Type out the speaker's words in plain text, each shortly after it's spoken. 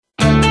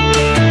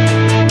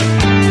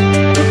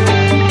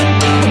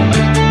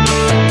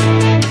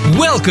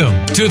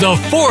Welcome to the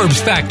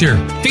Forbes Factor,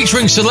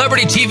 featuring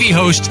celebrity TV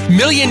host,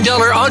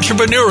 million-dollar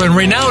entrepreneur, and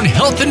renowned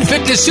health and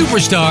fitness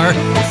superstar,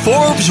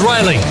 Forbes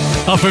Riley,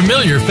 a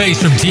familiar face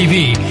from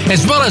TV,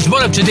 as well as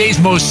one of today's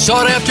most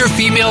sought-after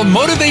female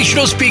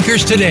motivational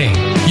speakers today.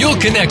 You'll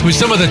connect with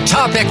some of the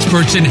top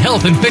experts in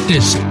health and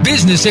fitness,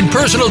 business and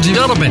personal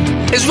development,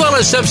 as well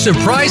as some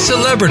surprise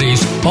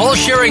celebrities, all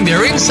sharing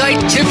their insight,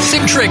 tips,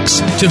 and tricks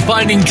to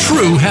finding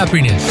true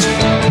happiness.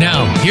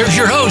 Now, here's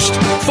your host,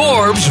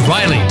 Forbes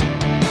Riley.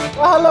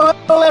 Well,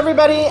 hello,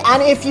 everybody.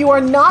 And if you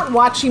are not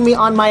watching me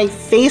on my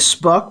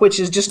Facebook, which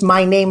is just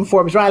my name,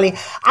 Forbes Riley,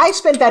 I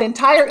spent that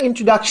entire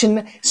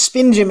introduction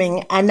spin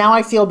gymming, and now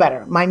I feel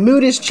better. My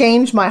mood has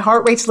changed. My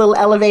heart rate's a little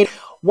elevated.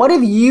 What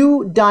have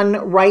you done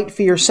right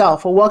for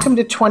yourself? Well, welcome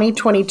to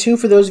 2022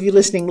 for those of you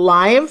listening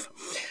live.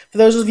 For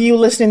those of you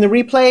listening to the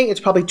replay, it's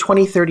probably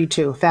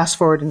 2032. Fast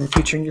forward in the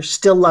future, and you're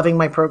still loving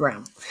my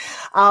program.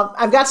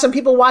 I've got some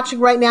people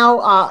watching right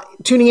now,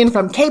 tuning in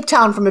from Cape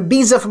Town, from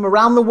Ibiza, from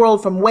around the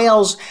world, from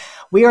Wales.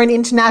 We are an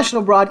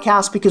international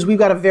broadcast because we've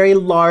got a very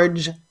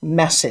large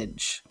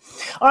message.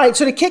 All right,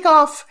 so to kick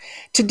off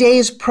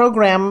today's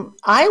program,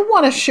 I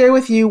want to share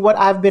with you what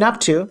I've been up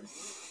to.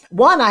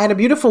 One, I had a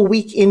beautiful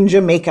week in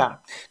Jamaica.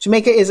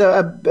 Jamaica is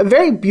a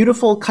very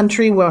beautiful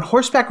country. We went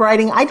horseback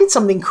riding. I did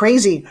something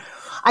crazy.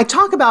 I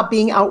talk about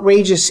being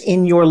outrageous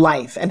in your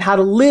life and how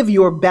to live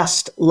your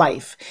best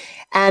life.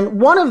 And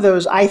one of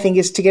those, I think,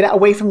 is to get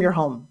away from your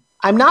home.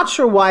 I'm not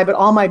sure why, but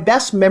all my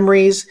best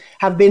memories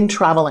have been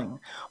traveling.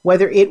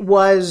 Whether it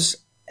was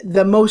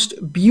the most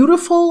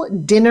beautiful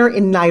dinner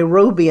in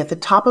Nairobi at the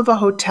top of a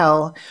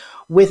hotel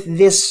with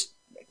this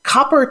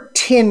copper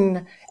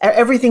tin,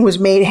 everything was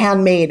made,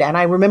 handmade. And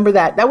I remember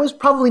that. That was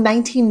probably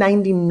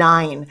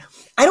 1999.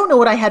 I don't know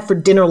what I had for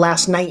dinner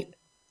last night.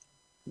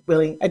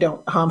 Really, I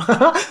don't.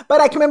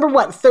 But I can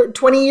remember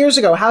 20 years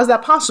ago. How is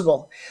that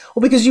possible?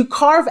 Well, because you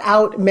carve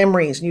out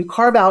memories and you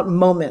carve out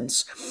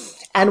moments.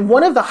 And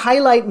one of the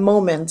highlight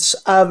moments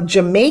of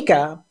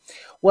Jamaica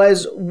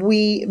was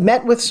we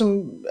met with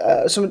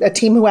a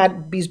team who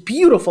had these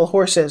beautiful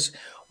horses,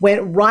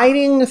 went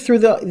riding through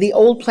the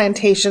old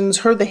plantations,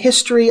 heard the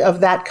history of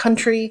that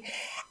country,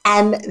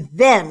 and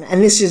then,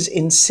 and this is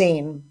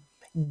insane,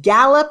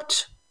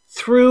 galloped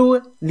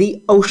through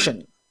the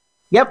ocean.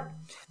 Yep.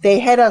 They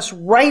head us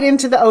right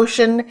into the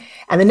ocean.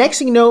 And the next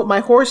thing you know, my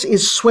horse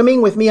is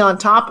swimming with me on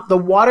top. The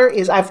water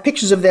is, I have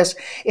pictures of this.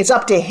 It's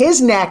up to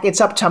his neck. It's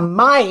up to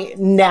my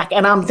neck.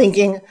 And I'm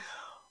thinking,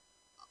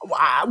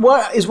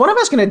 what, is one of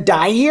us going to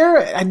die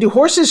here? Do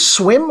horses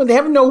swim? They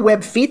have no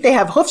web feet. They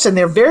have hoofs and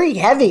they're very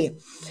heavy.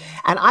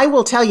 And I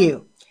will tell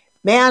you,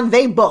 man,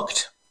 they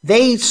booked.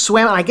 They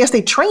swam. And I guess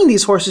they train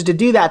these horses to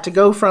do that, to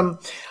go from,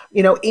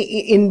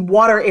 in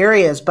water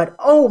areas. But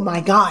oh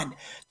my God,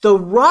 the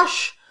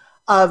rush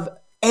of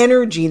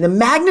energy, the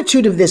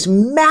magnitude of this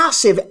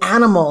massive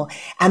animal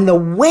and the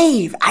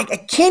wave. I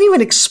can't even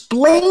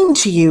explain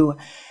to you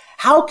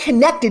how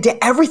connected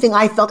to everything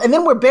I felt. And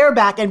then we're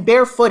bareback and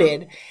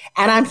barefooted.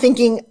 And I'm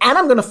thinking, and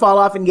I'm going to fall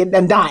off and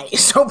die.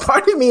 So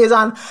part of me is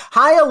on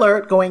high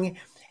alert going,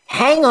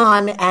 hang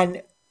on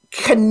and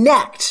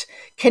connect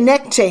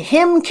to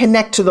him,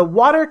 connect to the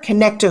water,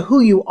 connect to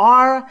who you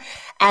are,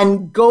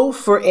 and go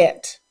for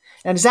it.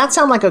 Now, does that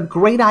sound like a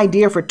great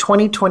idea for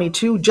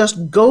 2022?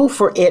 Just go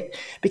for it,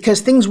 because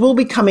things will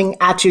be coming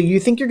at you. You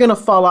think you're going to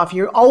fall off.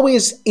 You're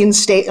always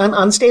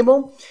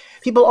unstable.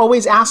 People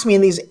always ask me in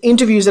these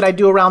interviews that I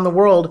do around the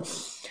world,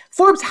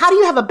 Forbes, how do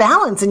you have a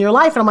balance in your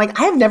life? And I'm like,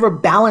 I have never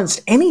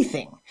balanced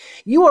anything.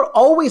 You are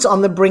always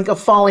on the brink of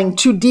falling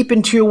too deep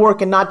into your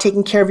work and not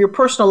taking care of your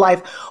personal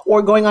life,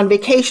 or going on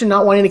vacation,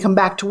 not wanting to come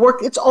back to work.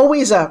 It's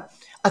always a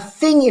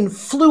thing in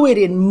fluid,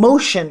 in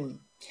motion.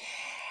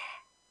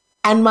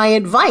 And my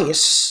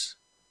advice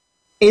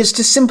is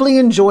to simply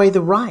enjoy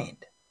the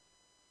ride.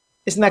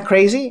 Isn't that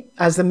crazy?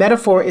 As the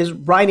metaphor is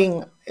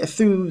riding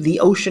through the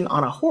ocean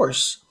on a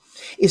horse,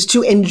 is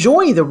to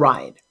enjoy the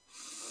ride.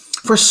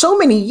 For so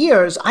many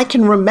years, I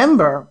can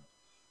remember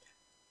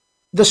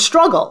the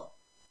struggle.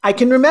 I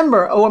can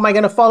remember, oh, am I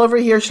going to fall over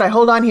here? Should I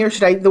hold on here?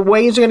 The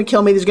waves are going to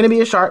kill me. There's going to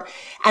be a shark.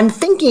 And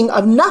thinking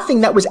of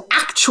nothing that was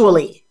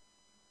actually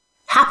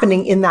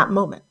happening in that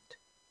moment.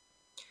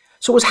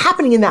 So what was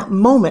happening in that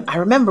moment, I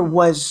remember,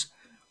 was,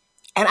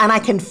 and I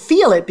can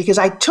feel it because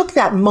I took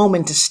that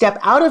moment to step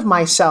out of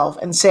myself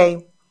and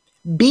say,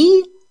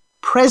 be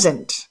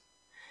present.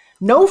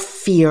 No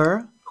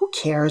fear. Who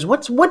cares?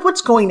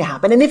 What's going to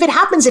happen? And if it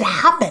happens, it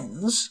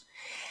happens.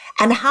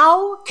 And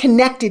how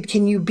connected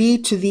can you be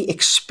to the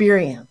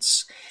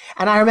experience?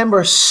 And I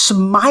remember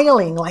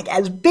smiling like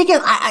as big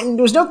as,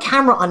 there was no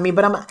camera on me,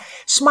 but I'm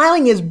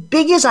smiling as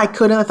big as I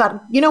could. And I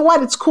thought, you know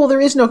what? It's cool.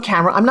 There is no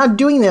camera. I'm not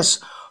doing this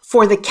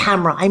for the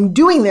camera. I'm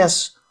doing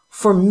this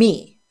for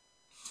me.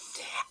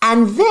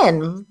 And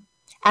then,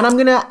 and I'm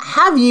going to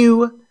have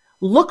you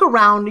look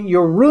around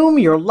your room,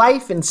 your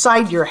life,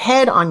 inside your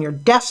head, on your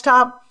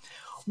desktop.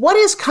 What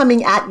is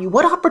coming at you?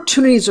 What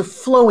opportunities are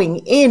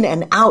flowing in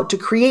and out to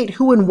create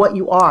who and what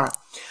you are?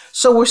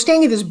 So we're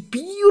staying at this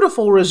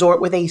beautiful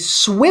resort with a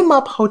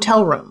swim-up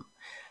hotel room.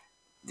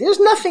 there's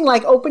nothing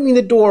like opening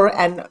the door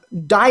and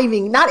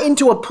diving, not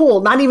into a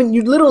pool, not even,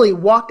 you literally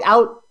walked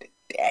out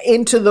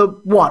into the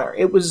water.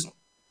 It was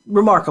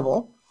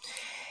remarkable.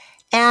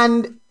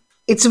 And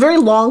it's a very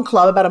long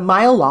club, about a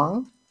mile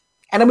long.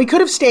 And we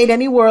could have stayed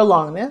anywhere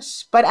along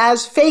this, but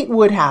as fate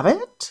would have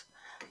it,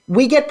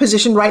 we get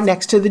positioned right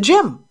next to the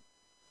gym.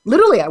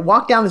 Literally, I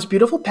walked down this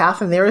beautiful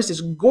path and there is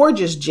this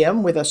gorgeous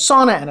gym with a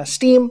sauna and a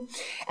steam.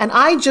 And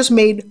I just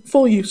made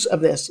full use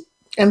of this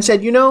and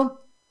said,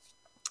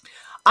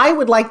 I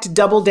would like to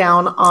double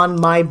down on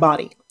my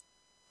body,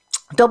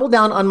 double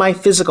down on my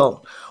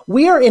physical.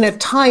 We are in a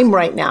time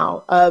right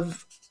now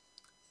of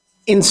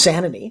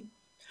insanity.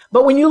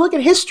 But when you look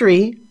at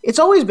history, it's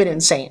always been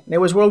insane. There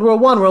was World War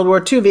I, World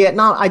War II,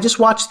 Vietnam. I just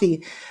watched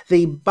the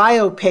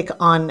biopic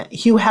on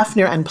Hugh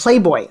Hefner and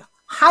Playboy.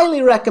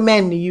 Highly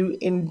recommend you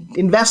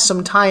invest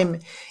some time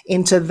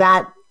into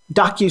that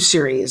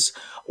docuseries,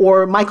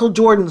 or Michael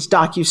Jordan's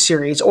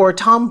docuseries, or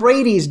Tom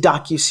Brady's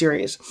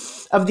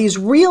docuseries of these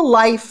real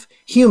life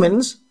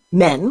humans,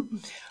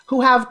 men,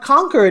 who have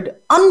conquered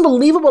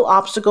unbelievable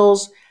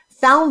obstacles,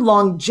 found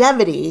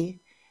longevity,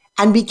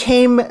 and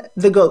became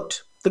the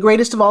GOAT, the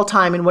greatest of all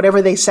time in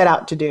whatever they set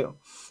out to do.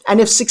 And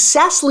if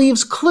success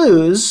leaves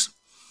clues,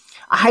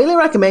 I highly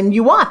recommend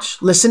you watch,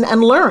 listen,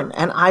 and learn.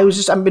 And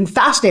I've been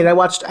fascinated. I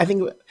watched, I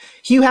think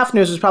Hugh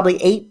Hefner's was probably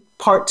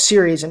 8-part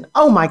series. And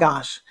oh my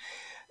gosh,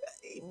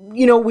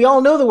 we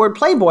all know the word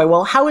Playboy.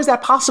 Well, how is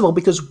that possible?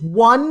 Because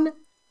one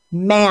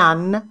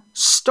man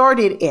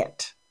started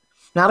it.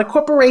 Not a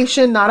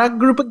corporation, not a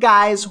group of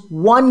guys,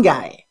 one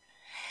guy.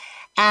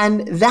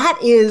 And that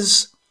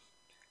is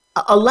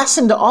a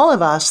lesson to all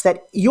of us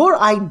that your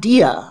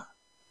idea,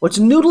 what's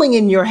noodling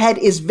in your head,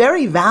 is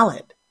very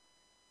valid.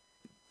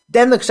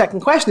 Then the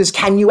second question is,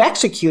 can you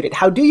execute it?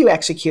 How do you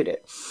execute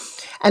it?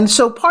 And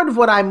so part of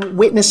what I'm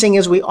witnessing,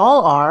 as we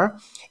all are,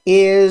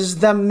 is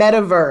the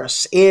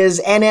metaverse,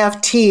 is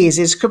NFTs,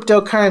 is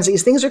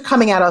cryptocurrencies. Things are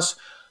coming at us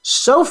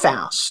so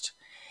fast.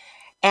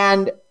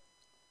 And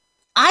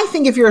I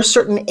think if you're a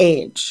certain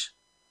age,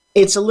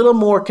 it's a little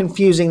more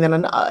confusing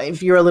than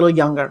if you're a little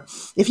younger.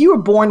 If you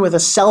were born with a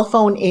cell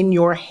phone in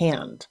your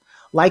hand,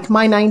 like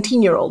my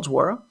 19-year-olds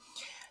were,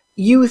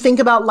 you think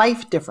about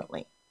life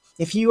differently.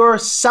 If your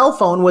cell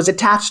phone was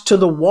attached to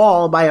the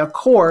wall by a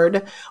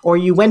cord, or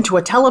you went to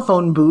a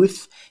telephone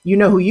booth, you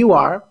know who you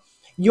are,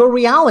 your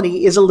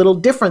reality is a little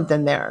different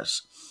than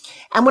theirs.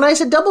 And when I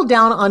said double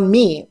down on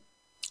me,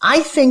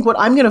 I think what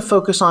I'm going to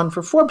focus on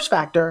for Forbes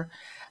Factor,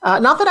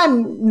 not that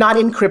I'm not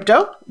in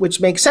crypto,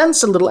 which makes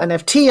sense, a little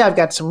NFT, I've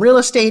got some real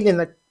estate in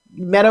the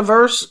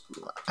metaverse,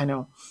 I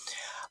know.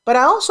 But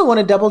I also want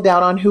to double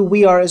down on who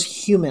we are as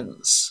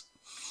humans.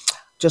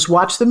 Just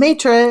watch The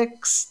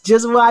Matrix,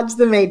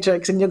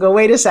 and you'll go,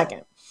 wait a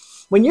second.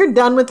 When you're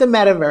done with the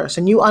metaverse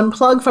and you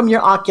unplug from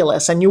your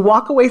Oculus and you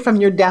walk away from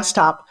your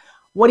desktop,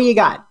 what do you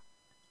got?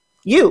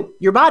 You,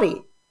 your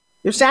body,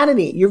 your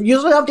sanity. You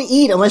usually have to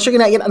eat unless you're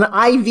going to get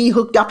an IV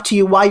hooked up to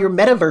you while you're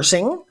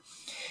metaversing.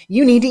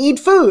 You need to eat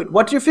food.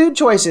 What's your food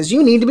choices?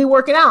 You need to be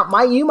working out.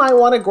 You might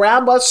want to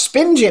grab a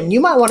spin gym. You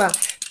might want to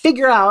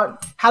figure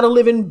out how to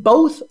live in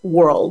both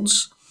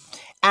worlds.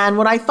 And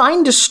what I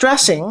find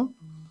distressing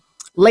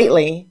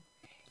lately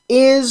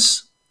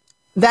is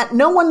that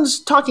no one's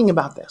talking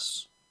about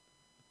this.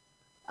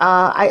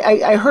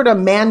 I heard a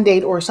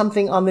mandate or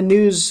something on the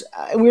news.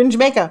 We were in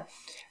Jamaica,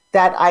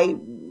 that I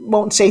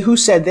won't say who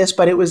said this,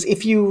 but it was,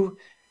 if you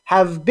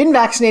have been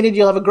vaccinated,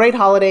 you'll have a great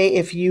holiday.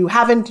 If you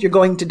haven't, you're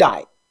going to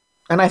die.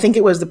 And I think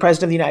it was the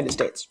President of the United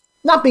States.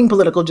 Not being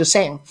political, just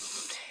saying.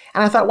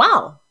 And I thought,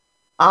 wow,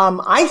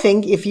 I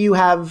think if you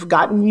have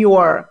gotten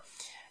your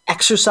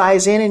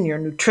exercise in and your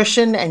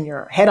nutrition and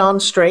your head on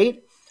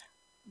straight,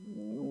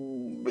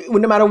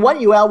 no matter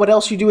what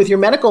else you do with your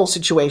medical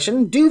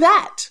situation, do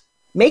that.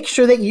 Make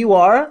sure that you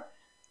are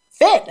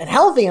fit and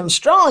healthy and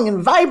strong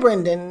and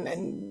vibrant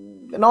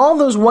and all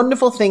those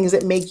wonderful things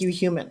that make you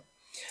human.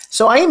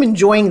 So I am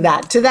enjoying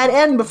that. To that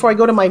end, before I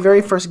go to my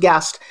very first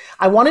guest,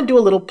 I want to do a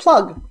little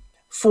plug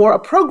for a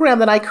program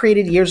that I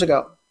created years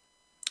ago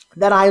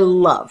that I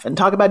love, and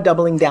talk about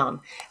doubling down.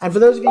 And for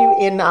those of you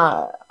in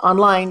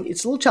online,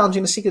 it's a little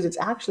challenging to see because it's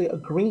actually a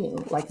green,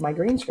 like my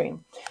green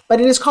screen. But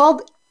it is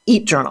called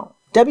Eat Journal.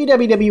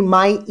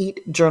 www.my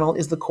Eat Journal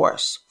is the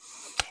course.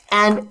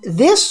 And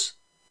this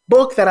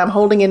book that I'm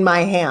holding in my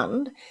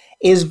hand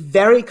is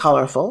very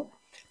colorful,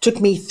 took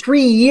me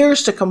 3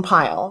 years to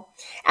compile,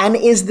 and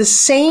is the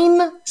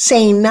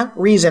sane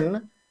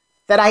reason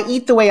that I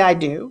eat the way I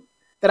do,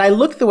 that I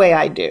look the way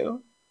I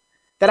do,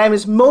 that I'm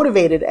as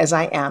motivated as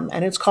I am.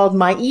 And it's called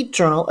My Eat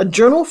Journal, a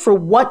journal for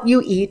what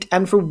you eat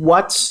and for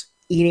what's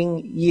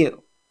eating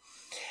you.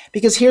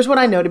 Because here's what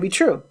I know to be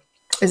true,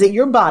 is that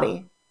your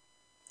body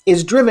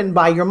is driven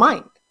by your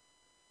mind.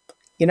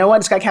 You know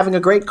what? It's like having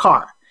a great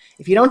car.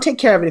 If you don't take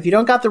care of it, if you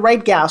don't got the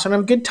right gas and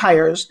have good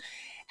tires,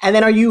 and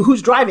then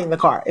who's driving the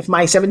car? If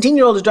my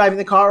 17-year-old is driving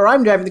the car, or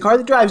I'm driving the car,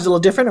 the drive's a little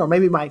different, or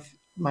maybe my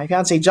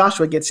fiance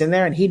Joshua gets in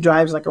there and he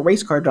drives like a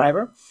race car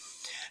driver.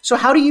 So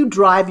how do you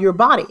drive your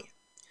body?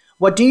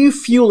 What do you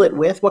fuel it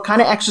with? What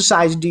kind of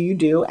exercise do you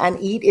do? And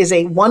EAT is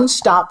a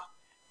one-stop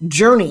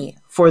journey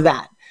for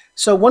that.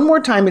 So one more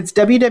time, it's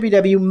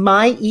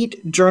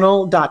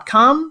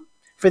www.myeatjournal.com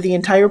for the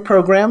entire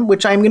program,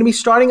 which I'm going to be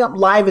starting up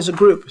live as a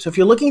group. So if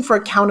you're looking for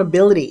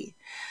accountability,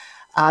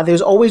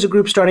 there's always a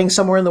group starting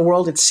somewhere in the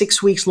world. It's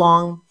 6 weeks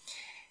long,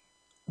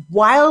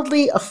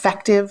 wildly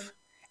effective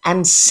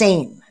and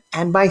sane.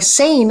 And by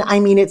sane, I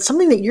mean it's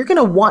something that you're going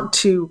to want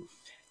to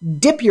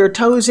dip your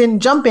toes in,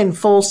 jump in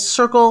full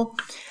circle.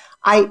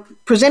 I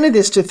presented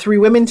this to 3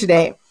 women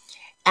today.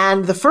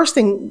 And the first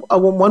thing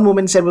one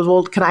woman said was,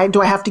 well,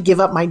 do I have to give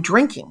up my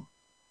drinking?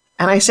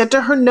 And I said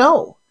to her,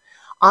 no.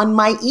 On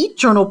my Eat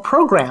Journal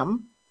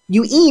program,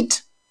 you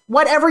eat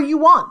whatever you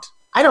want.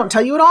 I don't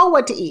tell you at all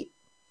what to eat.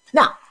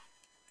 Now,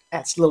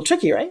 that's a little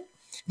tricky, right?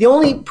 The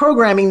only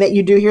programming that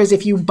you do here is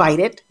if you bite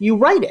it, you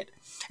write it.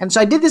 And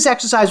so I did this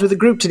exercise with a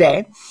group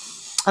today,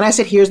 and I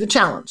said, here's the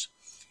challenge.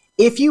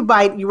 If you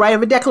bite, you write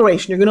a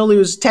declaration, you're going to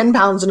lose 10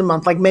 pounds in a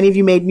month, like many of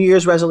you made New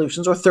Year's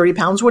resolutions, or 30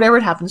 pounds, whatever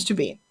it happens to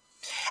be.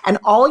 And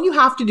all you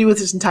have to do with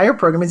this entire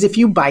program is if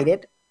you bite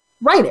it,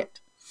 write it.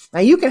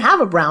 Now, you can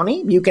have a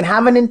brownie. You can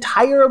have an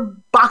entire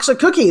box of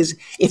cookies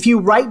if you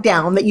write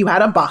down that you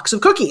had a box of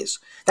cookies.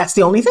 That's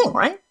the only thing,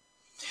 right?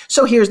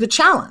 So here's the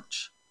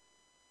challenge.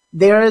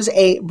 There is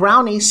a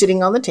brownie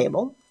sitting on the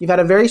table. You've had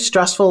a very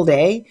stressful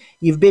day.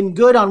 You've been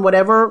good on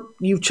whatever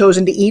you've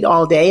chosen to eat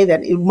all day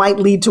that it might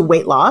lead to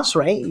weight loss,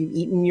 right? You've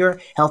eaten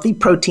your healthy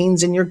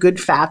proteins and your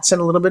good fats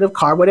and a little bit of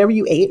carb, whatever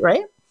you ate,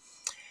 right?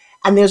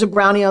 And there's a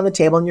brownie on the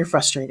table and you're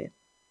frustrated.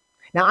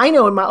 Now, I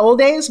know in my old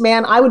days,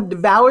 man, I would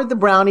devour the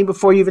brownie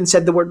before you even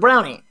said the word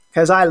brownie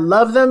because I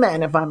love them.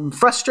 And if I'm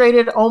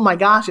frustrated, oh my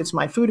gosh, it's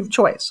my food of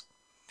choice.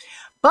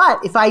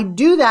 But if I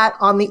do that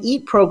on the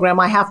EAT program,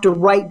 I have to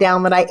write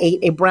down that I ate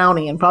a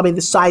brownie and probably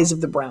the size of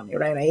the brownie,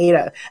 right? I ate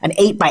an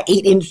 8 by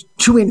 8 inch,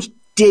 2 inch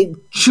big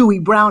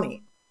chewy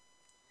brownie.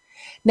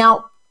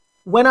 Now,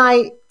 when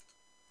I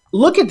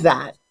look at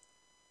that,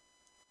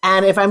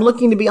 and if I'm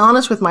looking to be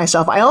honest with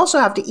myself, I also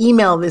have to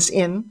email this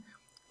in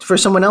for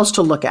someone else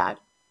to look at.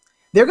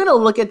 They're going to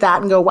look at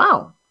that and go,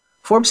 wow,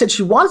 Forbes said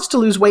she wants to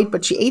lose weight,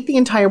 but she ate the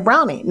entire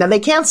brownie. Now, they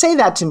can't say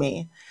that to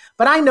me,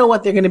 but I know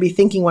what they're going to be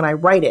thinking when I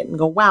write it and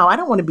go, wow, I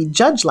don't want to be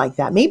judged like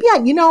that. Maybe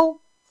and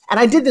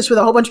I did this with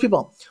a whole bunch of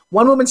people.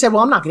 One woman said,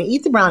 well, I'm not going to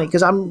eat the brownie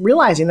because I'm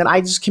realizing that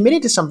I just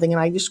committed to something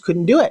and I just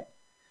couldn't do it.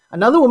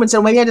 Another woman said,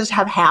 well, maybe I just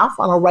have half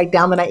and I'll write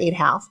down that I ate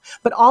half.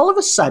 But all of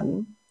a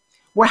sudden,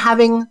 we're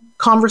having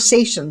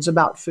conversations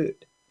about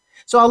food.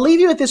 So I'll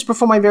leave you with this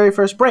before my very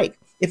first break.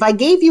 If I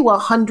gave you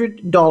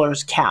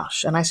 $100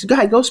 cash and I said, go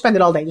ahead, go spend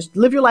it all day. Just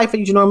live your life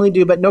as you normally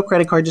do, but no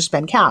credit card, just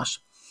spend cash.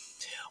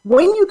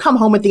 When you come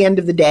home at the end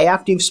of the day,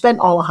 after you've spent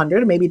all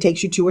 100, maybe it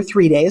takes you 2 or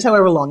 3 days,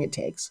 however long it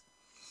takes.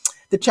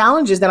 The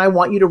challenge is that I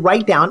want you to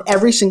write down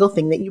every single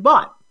thing that you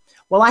bought.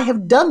 Well, I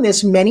have done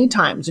this many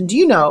times. And do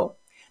you know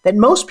that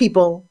most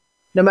people,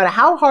 no matter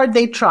how hard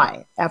they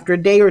try, after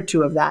a day or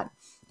two of that,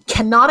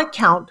 cannot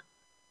account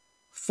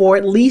for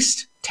at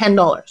least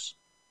 $10.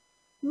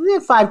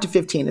 5 to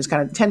 15 is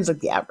kind of, 10 is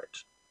like the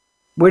average.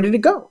 Where did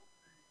it go?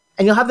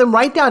 And you'll have them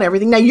write down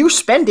everything. Now, you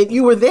spent it.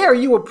 You were there.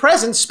 You were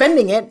present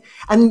spending it.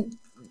 And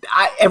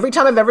every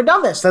time I've ever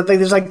done this,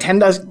 there's like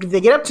 $10.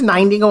 They get up to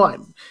 90 and go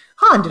on.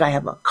 Did I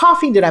have a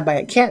coffee? Did I buy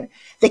a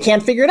They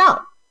can't figure it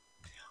out.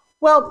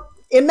 Well,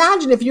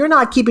 imagine if you're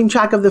not keeping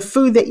track of the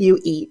food that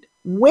you eat.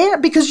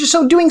 Because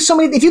you're doing so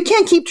many, if you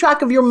can't keep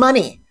track of your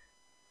money,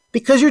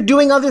 because you're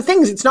doing other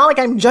things. It's not like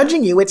I'm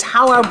judging you. It's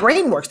how our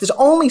brain works. There's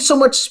only so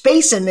much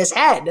space in this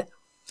head.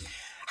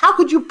 How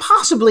could you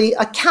possibly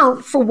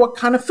account for what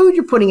kind of food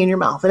you're putting in your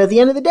mouth? And at the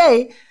end of the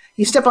day,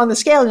 you step on the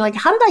scale and you're like,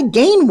 how did I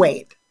gain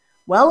weight?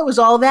 Well, it was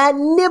all that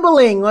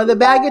nibbling or the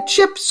bag of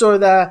chips or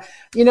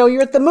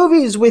you're at the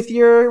movies with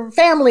your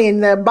family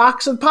and the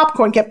box of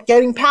popcorn kept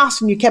getting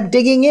passed and you kept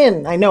digging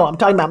in. I know, I'm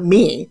talking about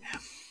me.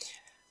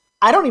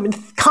 I don't even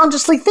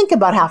consciously think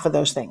about half of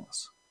those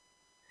things.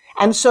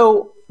 And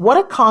so what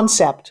a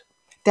concept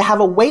to have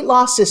a weight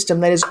loss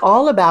system that is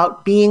all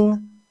about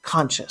being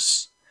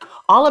conscious,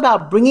 all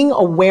about bringing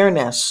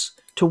awareness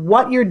to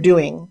what you're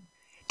doing,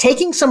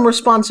 taking some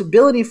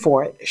responsibility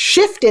for it,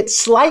 shift it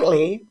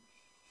slightly,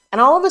 and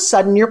all of a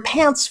sudden your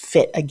pants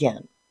fit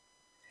again.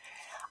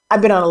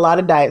 I've been on a lot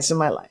of diets in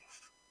my life.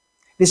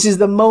 This is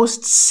the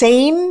most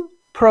sane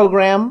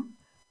program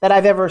that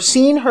I've ever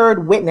seen,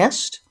 heard,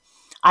 witnessed.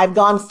 I've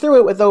gone through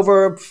it with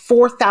over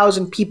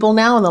 4,000 people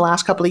now in the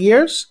last couple of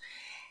years.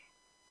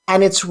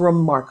 And it's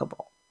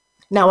remarkable.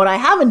 Now, what I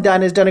haven't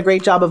done is done a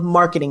great job of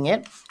marketing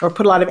it or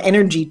put a lot of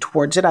energy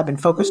towards it. I've been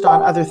focused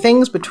on other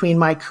things between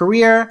my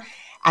career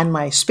and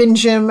my spin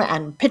gym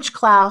and pitch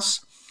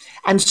class.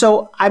 And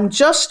so I'm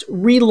just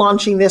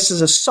relaunching this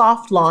as a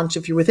soft launch.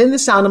 If you're within the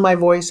sound of my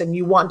voice and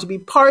you want to be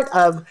part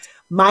of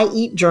my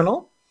Eat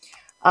Journal,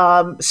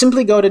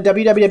 simply go to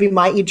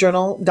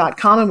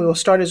www.myeatjournal.com and we will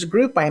start as a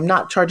group. I am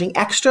not charging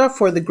extra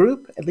for the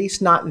group, at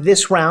least not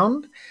this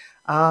round.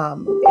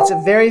 It's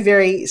a very,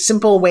 very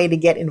simple way to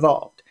get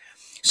involved.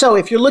 So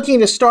if you're looking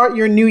to start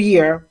your new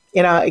year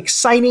in an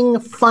exciting,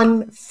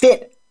 fun,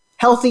 fit,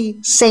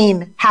 healthy,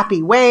 sane,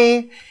 happy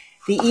way.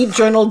 The Eat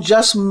Journal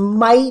just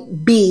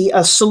might be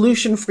a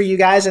solution for you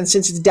guys. And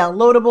since it's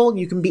downloadable,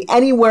 you can be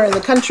anywhere in the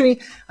country.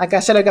 Like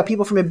I said, I've got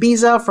people from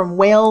Ibiza, from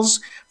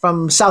Wales,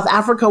 from South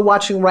Africa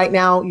watching right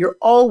now. You're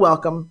all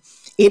welcome.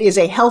 It is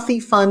a healthy,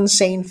 fun,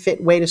 sane,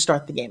 fit way to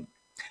start the game.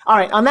 All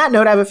right. On that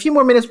note, I have a few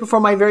more minutes before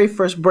my very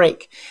first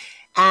break.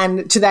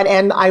 And to that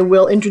end, I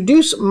will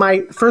introduce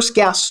my first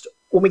guest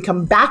when we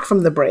come back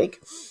from the break.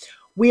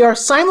 We are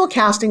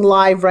simulcasting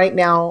live right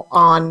now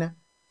on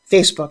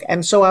Facebook.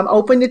 And so I'm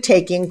open to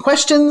taking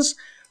questions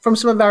from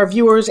some of our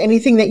viewers,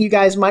 anything that you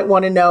guys might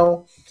want to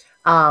know.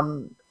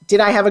 Did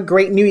I have a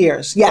great New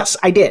Year's? Yes,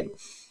 I did.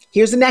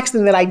 Here's the next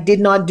thing that I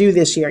did not do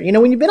this year. You know,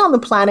 when you've been on the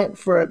planet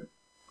for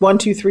 1,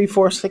 2, 3,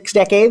 4, 6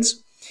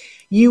 decades,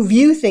 you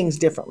view things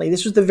differently.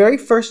 This was the very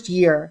first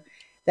year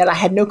that I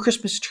had no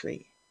Christmas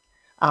tree.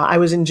 I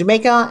was in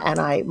Jamaica and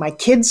my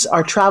kids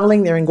are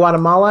traveling. They're in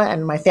Guatemala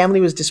and my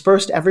family was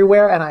dispersed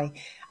everywhere. And I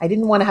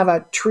didn't want to have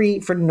a tree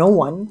for no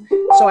one.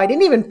 So I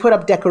didn't even put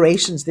up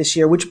decorations this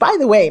year, which, by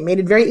the way, made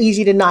it very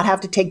easy to not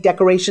have to take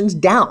decorations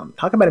down.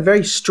 Talk about a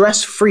very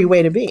stress-free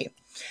way to be.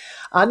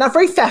 Not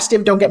very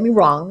festive, don't get me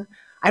wrong.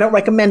 I don't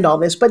recommend all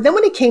this. But then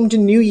when it came to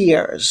New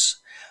Year's,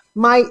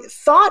 my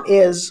thought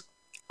is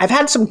I've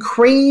had some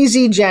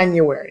crazy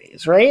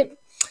Januaries, right?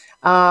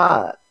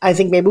 I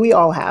think maybe we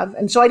all have.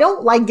 And so I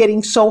don't like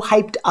getting so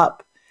hyped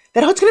up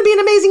that, oh, it's going to be an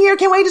amazing year.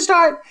 Can't wait to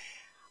start.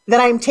 That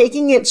I'm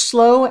taking it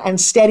slow and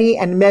steady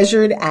and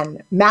measured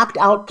and mapped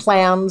out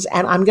plans.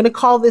 And I'm going to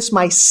call this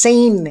my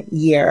sane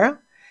year.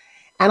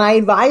 And I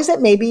advise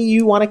that maybe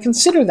you want to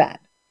consider that.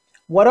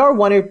 What are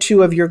 1 or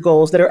 2 of your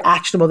goals that are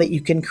actionable that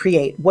you can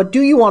create? What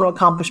do you want to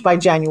accomplish by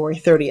January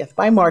 30th,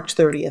 by March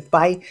 30th,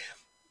 by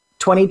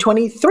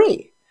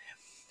 2023?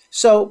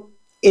 So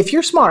if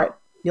you're smart,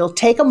 you'll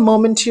take a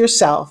moment to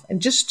yourself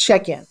and just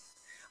check in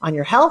on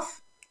your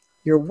health,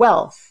 your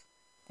wealth,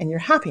 and your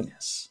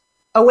happiness.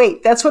 Oh,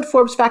 wait, that's what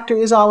Forbes Factor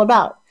is all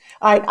about.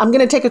 All right, I'm going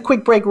to take a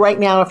quick break right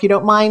now, if you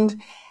don't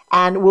mind,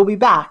 and we'll be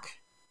back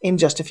in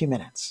just a few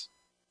minutes.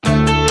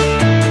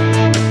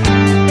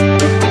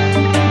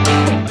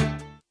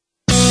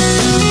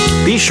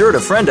 Be sure to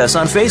friend us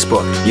on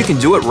Facebook. You can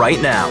do it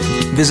right now.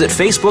 Visit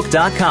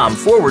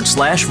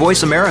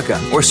facebook.com/Voice America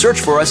or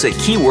search for us at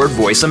keyword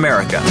Voice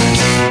America.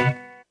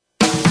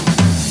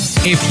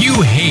 If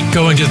you hate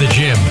going to the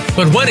gym,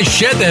 but want to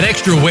shed that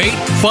extra weight,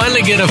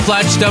 finally get a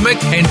flat stomach,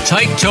 and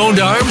tight toned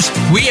arms,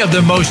 we have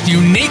the most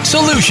unique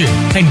solution.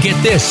 And get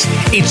this,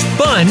 it's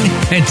fun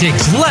and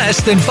takes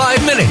less than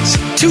 5 minutes,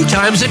 2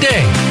 times a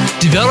day.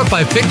 Developed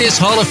by Fitness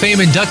Hall of Fame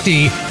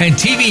inductee and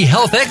TV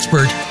health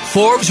expert,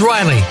 Forbes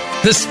Riley.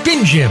 The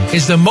Spin Gym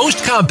is the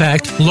most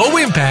compact,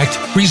 low-impact,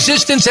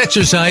 resistance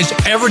exercise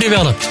ever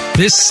developed.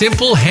 This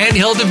simple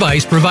handheld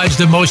device provides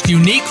the most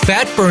unique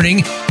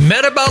fat-burning,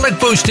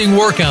 metabolic-boosting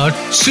workout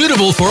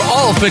suitable for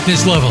all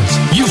fitness levels.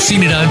 You've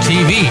seen it on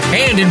TV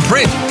and in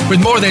print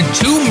with more than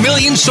 2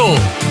 million sold.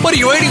 What are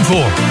you waiting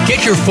for?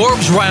 Get your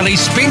Forbes Riley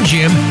Spin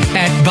Gym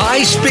at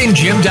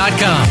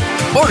buyspingym.com.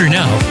 Order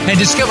now and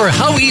discover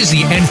how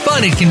easy and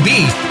fun it can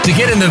be to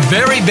get in the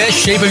very best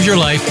shape of your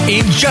life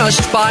in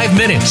just 5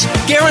 minutes.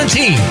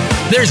 Guaranteed.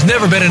 There's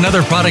never been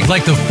another product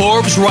like the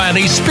Forbes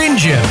Riley Spin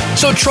Gym.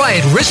 So try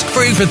it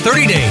risk-free for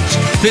 30 days.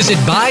 Visit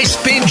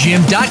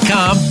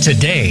buyspingym.com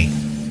today.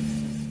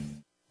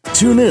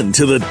 Tune in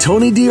to the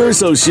Tony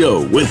D'Urso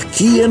Show with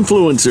key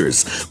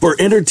influencers for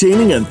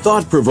entertaining and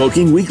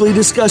thought-provoking weekly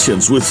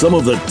discussions with some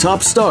of the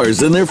top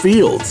stars in their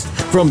fields.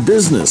 From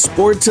business,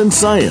 sports, and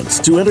science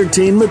to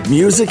entertainment,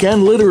 music,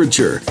 and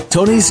literature,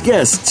 Tony's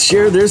guests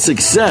share their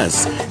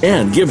success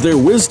and give their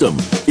wisdom.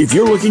 If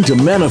you're looking to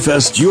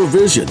manifest your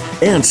vision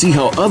and see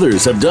how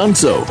others have done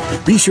so,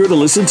 be sure to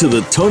listen to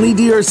the Tony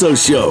D'Urso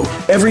Show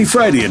every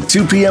Friday at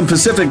 2 p.m.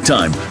 Pacific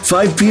Time,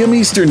 5 p.m.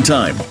 Eastern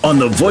Time on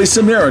the Voice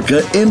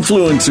America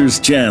Influencers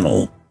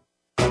channel.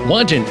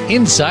 Want an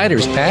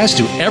insider's pass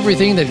to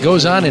everything that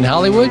goes on in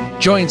Hollywood?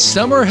 Join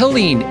Summer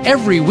Helene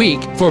every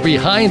week for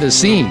Behind the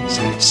Scenes.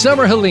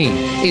 Summer Helene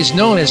is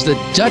known as the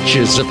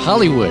Duchess of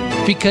Hollywood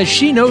because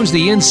she knows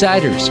the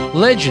insiders,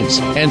 legends,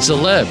 and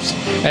celebs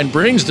and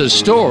brings the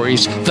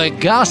stories, the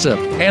gossip,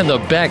 and the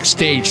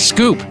backstage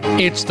scoop.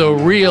 It's the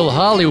real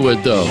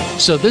Hollywood, though,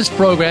 so this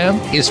program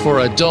is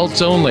for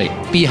adults only.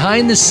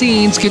 Behind the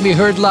Scenes can be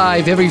heard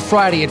live every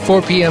Friday at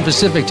 4 p.m.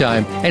 Pacific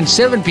Time and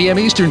 7 p.m.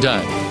 Eastern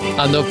Time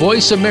on the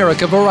Voice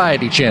America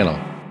Variety Channel.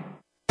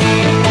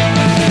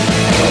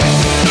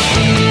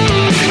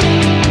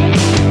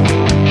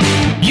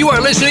 You are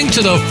listening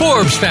to the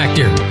Forbes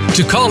Factor.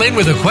 To call in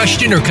with a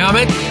question or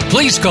comment,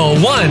 please call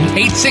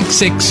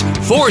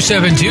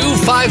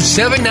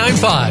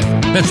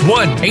 1-866-472-5795. That's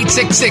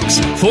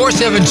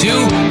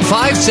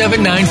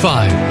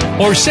 1-866-472-5795.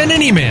 Or send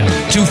an email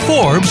to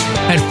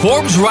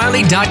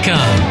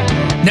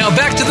Forbes@ForbesRiley.com. Now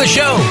back to the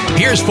show.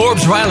 Here's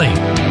Forbes Riley.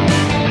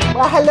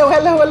 Well,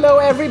 hello,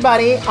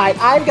 everybody.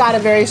 I've got a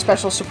very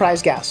special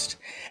surprise guest.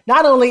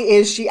 Not only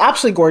is she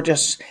absolutely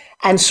gorgeous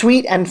and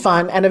sweet and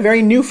fun and a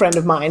very new friend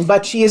of mine.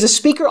 But she is a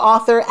speaker,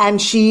 author,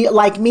 and she,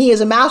 like me,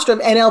 is a master of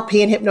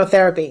NLP and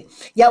hypnotherapy.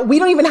 Yeah, we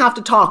don't even have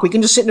to talk. We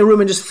can just sit in a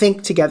room and just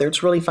think together.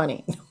 It's really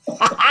funny.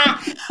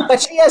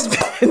 But she has,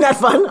 isn't that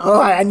fun?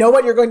 Oh, I know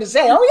what you're going to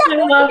say. Oh, yeah.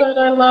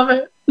 I love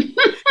it.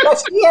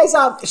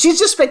 But she's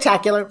just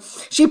spectacular.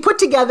 She put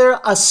together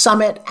a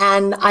summit,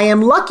 and I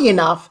am lucky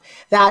enough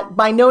that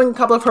by knowing a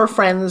couple of her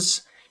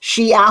friends,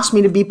 she asked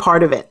me to be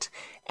part of it.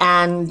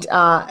 And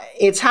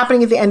it's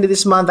happening at the end of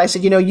this month. I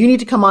said, you need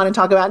to come on and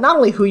talk about not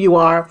only who you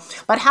are,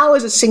 but how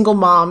as a single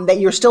mom that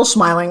you're still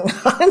smiling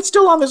and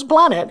still on this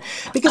planet.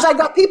 Because I've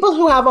got people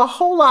who have a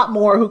whole lot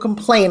more, who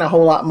complain a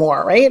whole lot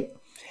more, right?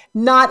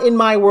 Not in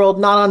my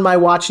world, not on my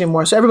watch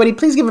anymore. So everybody,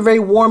 please give a very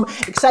warm,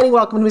 exciting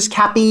welcome to Miss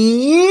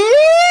Cappi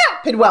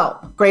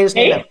Pidwell. Greatest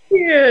name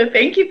ever.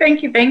 Thank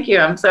you.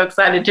 I'm so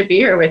excited to be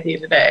here with you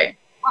today.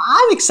 Well,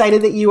 I'm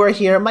excited that you are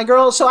here, my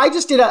girl. So I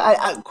just did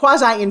a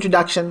quasi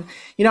introduction.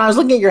 I was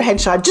looking at your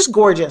headshot, just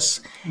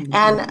gorgeous. Mm-hmm.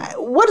 And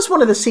what is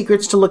one of the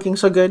secrets to looking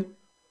so good?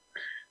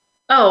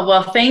 Oh,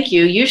 well, thank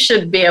you. You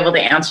should be able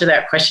to answer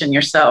that question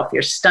yourself.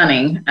 You're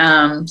stunning,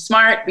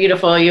 smart,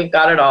 beautiful. You've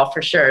got it all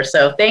for sure.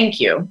 So thank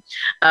you.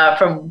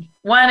 From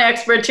one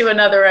expert to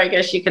another, I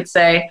guess you could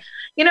say.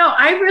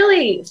 I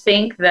really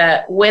think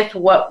that with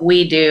what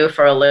we do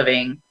for a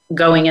living,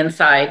 going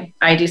inside,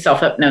 I do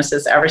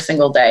self-hypnosis every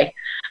single day.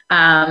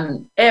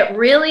 It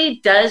really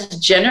does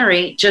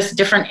generate just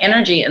different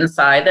energy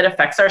inside that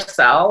affects our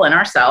cell and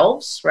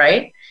ourselves,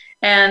 right?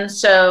 And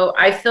so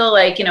I feel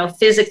like,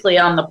 physically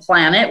on the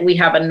planet, we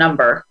have a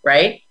number,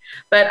 right?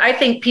 But I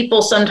think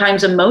people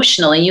sometimes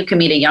emotionally, you can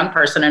meet a young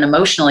person and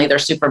emotionally they're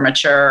super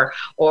mature,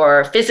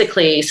 or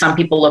physically, some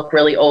people look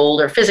really old,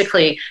 or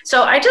physically.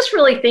 So I just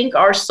really think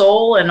our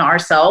soul and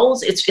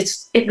ourselves,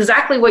 it's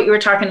exactly what you were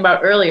talking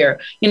about earlier.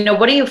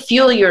 What do you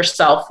fuel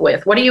yourself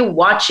with? What are you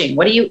watching?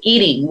 What are you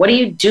eating? What are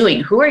you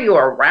doing? Who are you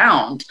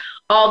around?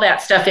 All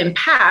that stuff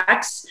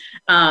impacts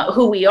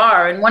who we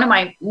are. And one of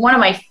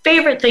my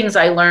favorite things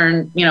I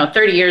learned,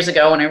 30 years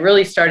ago when I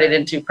really started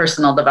into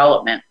personal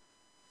development,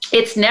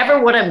 it's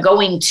never what I'm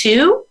going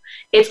to,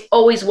 it's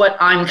always what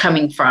I'm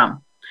coming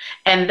from.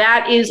 And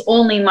that is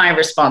only my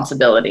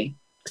responsibility.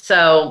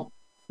 So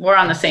we're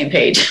on the same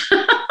page.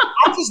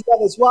 I just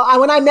love this. Well,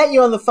 when I met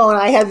you on the phone,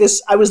 I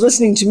was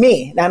listening to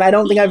me, and I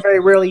don't think I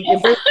very rarely. I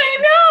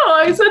know.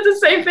 I said the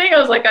same thing. I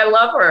was like, I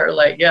love her.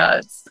 Like,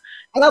 yeah.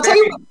 And I'll tell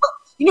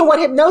you what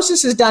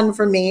hypnosis has done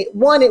for me.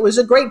 One, it was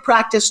a great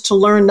practice to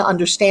learn to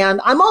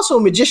understand. I'm also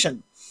a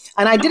magician.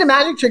 And I did a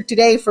magic trick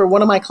today for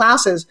one of my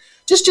classes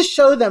just to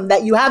show them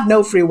that you have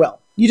no free will.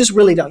 You just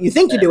really don't. You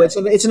think you do. It's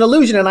an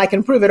illusion, and I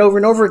can prove it over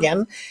and over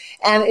again.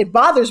 And it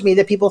bothers me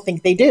that people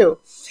think they do.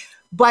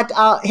 But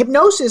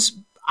hypnosis,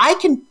 I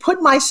can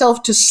put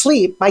myself to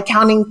sleep by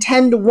counting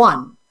 10 to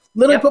 1.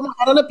 Literally put my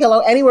head on a pillow,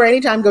 anywhere,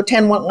 anytime, go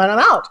 10, 1, and I'm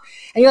out.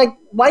 And you're like,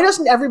 why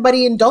doesn't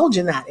everybody indulge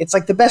in that? It's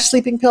like the best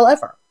sleeping pill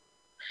ever.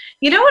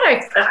 You know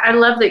what? I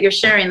love that you're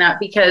sharing that,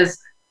 because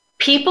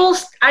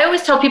I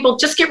always tell people,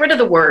 just get rid of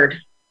the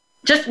word.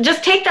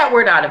 Just take that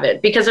word out of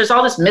it, because there's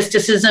all this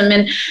mysticism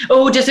and,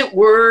 does it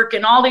work?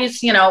 And all these,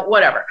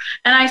 whatever.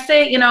 And I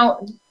say,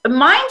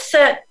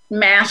 mindset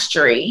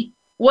mastery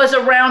was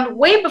around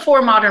way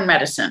before modern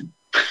medicine.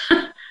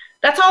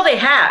 That's all they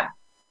had,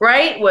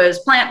 right? Was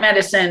plant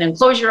medicine and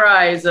close your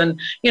eyes and,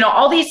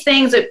 all these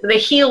things that the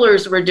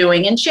healers were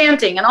doing and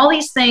chanting and all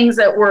these things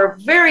that were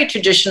very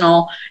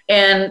traditional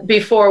and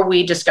before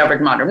we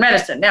discovered modern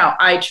medicine. Now,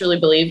 I truly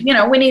believe,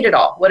 we need it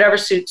all, whatever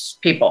suits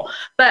people.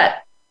 But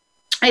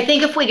I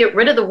think if we get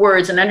rid of the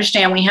words and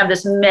understand we have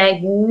this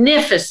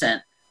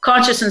magnificent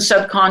conscious and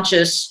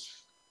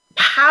subconscious,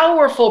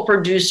 powerful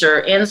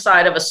producer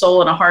inside of a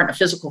soul and a heart and a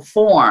physical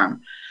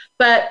form,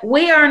 but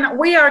we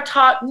are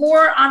taught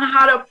more on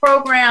how to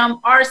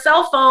program our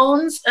cell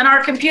phones and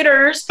our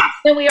computers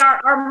than we are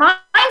our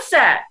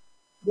mindset.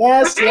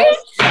 Yes, right?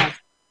 yes.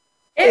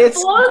 It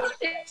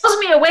blows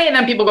me away. And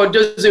then people go,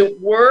 does it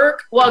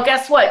work? Well,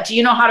 guess what? Do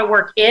you know how to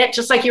work it?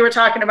 Just like you were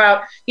talking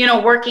about,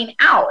 working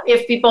out.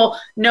 If people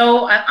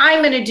know,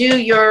 I'm going to do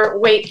your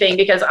weight thing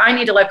because I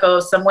need to let go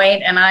of some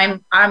weight, and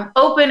I'm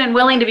open and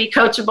willing to be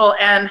coachable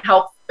and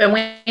help. And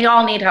we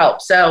all need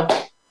help. So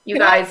you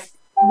guys.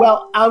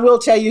 Well, I will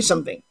tell you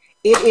something.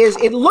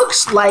 It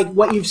looks like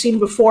what you've seen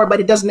before, but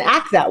it doesn't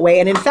act that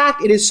way. And in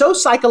fact, it is so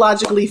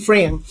psychologically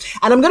freeing.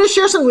 And I'm going to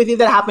share something with you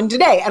that happened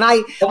today. And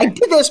I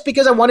did this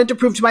because I wanted to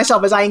prove to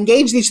myself, as I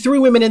engaged these 3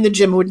 women in the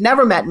gym who had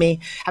never met me,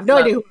 have no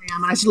idea who I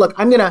am. And I said, look,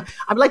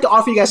 I'd like to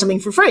offer you guys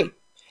something for free.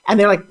 And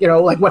they're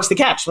like, what's the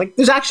catch? Like,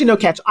 there's actually no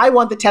catch. I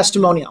want the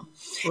testimonial.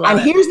 And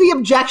here's the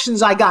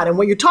objections I got. And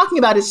what you're talking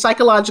about is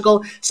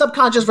psychological,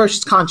 subconscious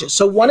versus conscious.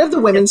 So one of the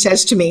women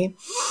says to me,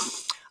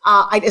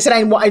 I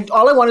said,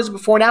 all I want is a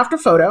before and after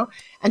photo.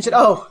 And said,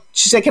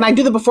 she said, can I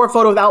do the before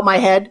photo without my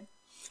head?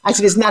 I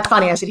said, isn't that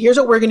funny? I said, here's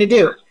what we're going to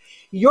do.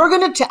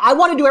 I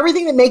want to do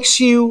everything that makes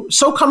you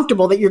so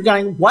comfortable that you're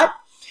going, what?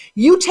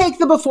 You take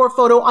the before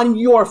photo on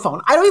your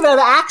phone. I don't even have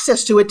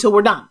access to it till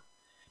we're done,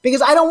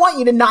 because I don't want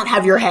you to not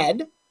have your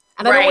head.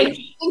 And I don't want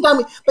you to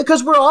think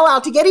because we're all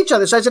out to get each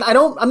other. So I said,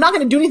 I'm not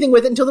going to do anything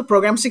with it until the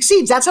program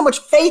succeeds. That's how much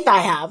faith I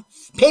have.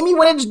 Pay me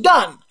when it's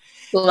done.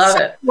 Love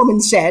it. The woman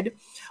said,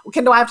 well,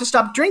 do I have to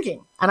stop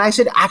drinking? And I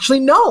said, actually,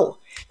 no.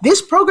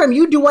 This program,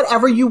 you do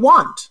whatever you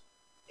want.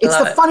 It's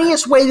the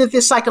funniest way that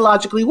this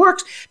psychologically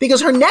works,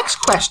 because her next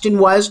question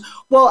was,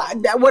 well,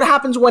 what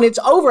happens when it's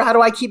over? How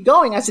do I keep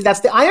going? I said, that's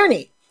the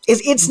irony.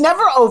 It's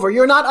never over.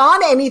 You're not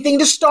on anything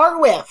to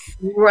start with.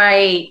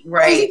 Right.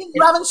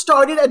 You haven't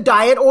started a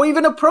diet or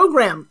even a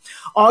program.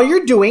 All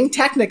you're doing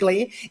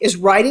technically is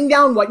writing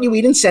down what you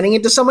eat and sending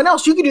it to someone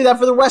else. You can do that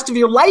for the rest of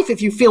your life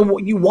if you feel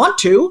you want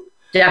to.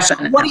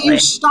 Definitely. So what do you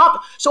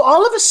stop? So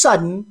all of a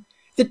sudden,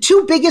 the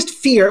two biggest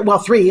three are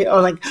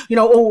like,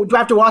 do I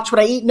have to watch what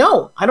I eat?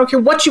 No, I don't care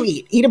what you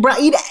eat. Eat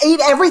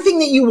everything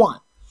that you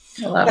want.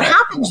 What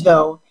happens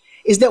though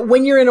is that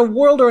when you're in a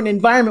world or an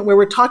environment where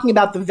we're talking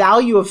about the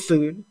value of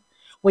food,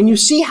 when you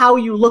see how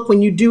you look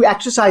when you do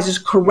exercises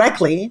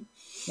correctly,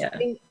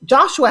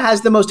 Joshua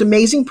has the most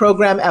amazing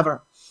program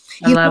ever.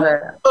 He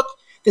took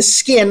the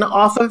skin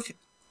off of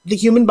the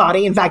human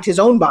body, in fact, his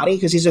own body,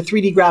 because he's a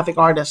 3D graphic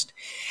artist,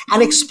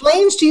 and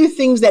explains to you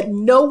things that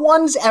no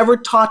one's ever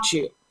taught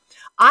you.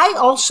 I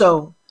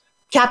also,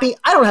 Cappi,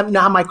 I don't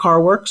know how my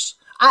car works.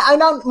 I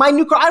don't, my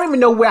new car, I don't even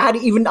know how to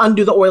even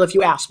undo the oil if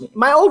you ask me.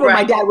 My old one,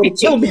 my dad would have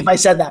killed me if I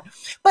said that.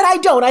 But I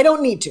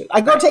don't need to.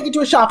 I go take it to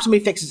a shop,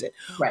 somebody fixes it.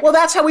 Right. Well,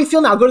 that's how we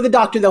feel now. Go to the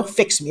doctor, they'll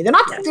fix me. They're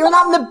not in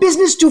the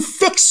business to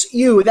fix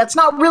you. That's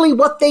not really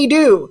what they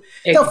do.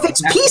 Exactly. They'll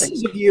fix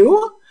pieces of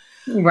you.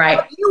 Right.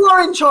 But you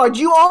are in charge.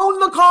 You own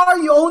the car,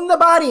 you own the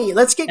body.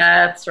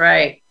 That's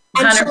right.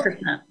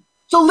 100%.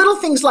 So little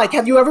things like,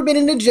 have you ever been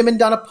in a gym and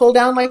done a pull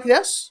down like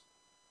this?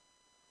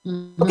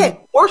 Mm-hmm.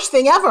 Okay, worst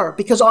thing ever,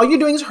 because all you're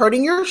doing is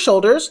hurting your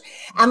shoulders,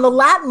 and the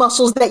lat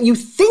muscles that you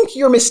think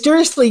you're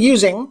mysteriously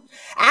using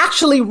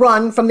actually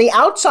run from the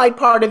outside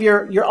part of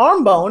your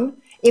arm bone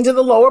into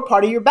the lower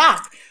part of your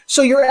back.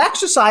 So your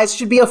exercise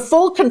should be a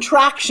full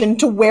contraction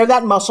to where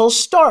that muscle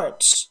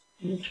starts.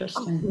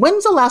 Interesting.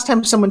 When's the last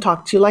time someone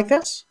talked to you like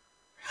this?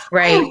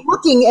 Right. I'm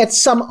looking at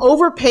some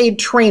overpaid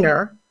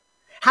trainer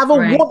have a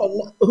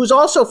woman who's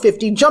also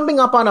 50 jumping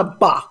up on a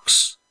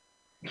box.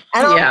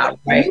 And are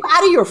you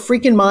out of your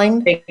freaking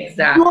mind?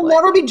 Exactly. You will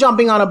never be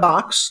jumping on a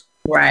box.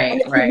 Right.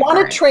 And if you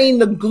want to train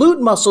the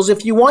glute muscles,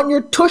 if you want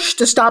your tush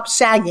to stop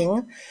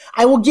sagging,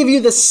 I will give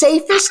you the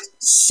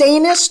safest,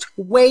 sanest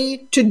way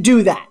to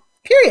do that.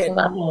 Period.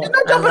 I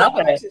love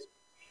it.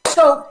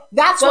 So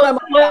that's what I'm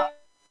about.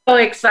 So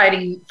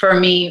exciting for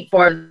me.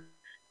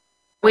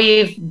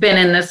 We've been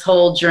in this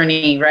whole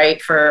journey,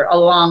 right, for a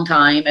long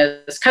time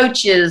as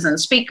coaches and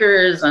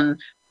speakers, and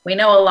we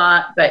know a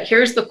lot, but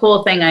here's the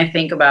cool thing I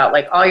think about,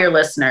 like, all your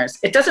listeners.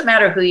 It doesn't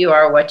matter who you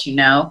are or what you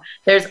know.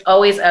 There's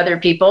always other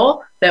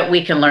people that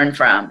we can learn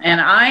from.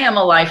 And I am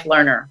a life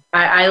learner.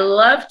 I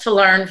love to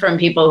learn from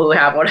people who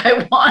have what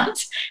I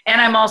want. And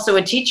I'm also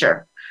a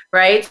teacher,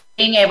 right?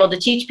 Being able to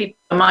teach people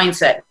a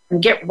mindset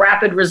and get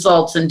rapid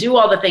results and do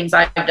all the things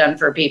I've done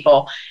for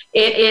people.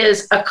 It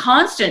is a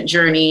constant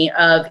journey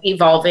of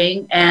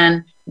evolving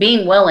and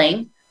being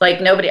willing. Like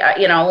nobody,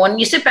 when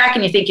you sit back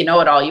and you think you know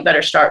it all, you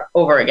better start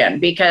over again,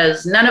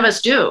 because none of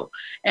us do.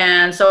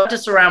 And so I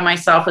just surround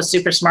myself with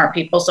super smart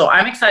people. So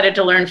I'm excited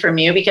to learn from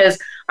you, because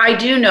I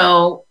do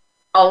know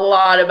a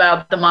lot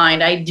about the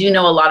mind. I do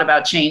know a lot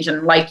about change.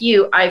 And like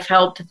you, I've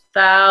helped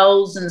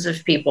thousands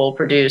of people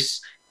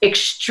produce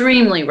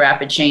extremely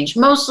rapid change,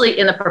 mostly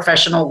in the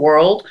professional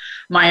world.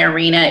 My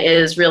arena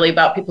is really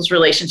about people's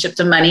relationship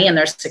to money and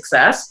their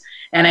success.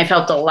 And I've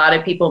helped a lot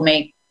of people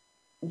make,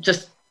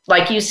 just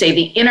like you say,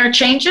 the inner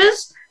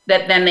changes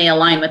that then they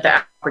align with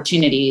the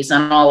opportunities,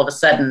 and all of a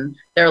sudden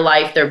their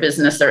life, their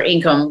business, their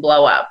income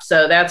blow up.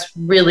 So that's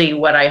really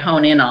what I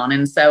hone in on.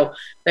 And so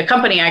the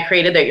company I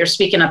created that you're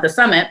speaking at the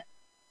summit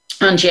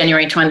on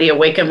January 20th, the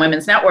Awaken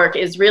Women's Network,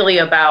 is really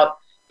about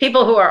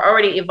people who are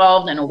already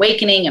evolved and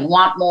awakening and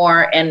want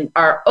more and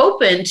are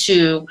open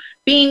to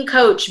being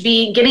coached,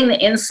 getting the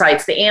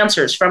insights, the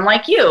answers from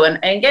like you. And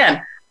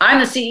again, I'm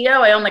the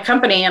CEO, I own the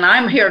company, and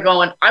I'm here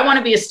going, I want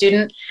to be a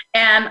student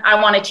and I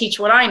want to teach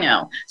what I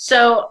know.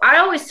 So I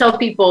always tell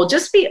people,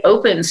 just be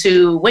open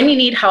to when you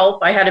need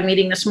help. I had a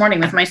meeting this morning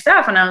with my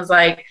staff and I was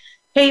like,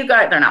 hey, you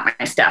guys, they're not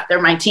my staff,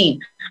 they're my team.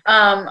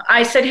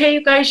 I said, hey,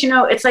 you guys,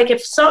 it's like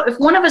if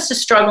one of us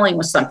is struggling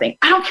with something,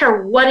 I don't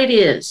care what it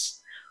is,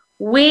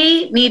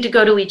 we need to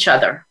go to each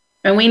other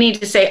and we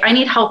need to say, I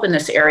need help in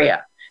this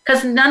area,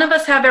 because none of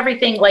us have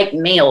everything like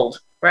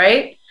nailed,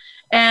 right?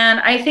 And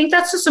I think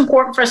that's just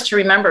important for us to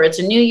remember. It's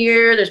a new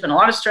year. There's been a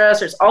lot of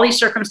stress. There's all these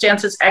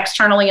circumstances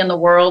externally in the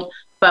world,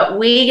 but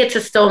we get to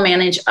still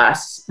manage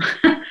us,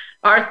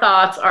 our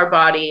thoughts, our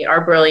body,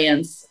 our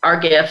brilliance, our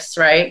gifts,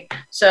 right?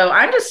 So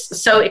I'm just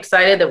so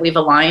excited that we've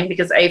aligned,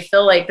 because I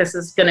feel like this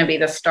is going to be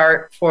the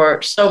start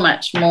for so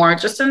much more,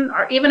 just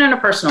even in a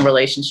personal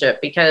relationship,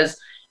 because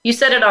you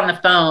said it on the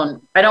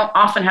phone. I don't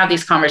often have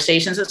these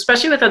conversations,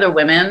 especially with other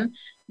women,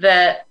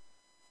 that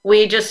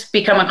we just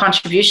become a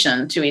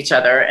contribution to each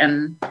other.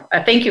 And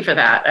I thank you for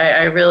that.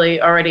 I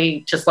really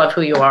already just love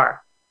who you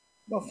are.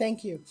 Well,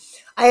 thank you.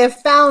 I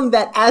have found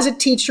that as a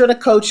teacher and a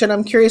coach, and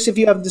I'm curious if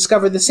you have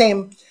discovered the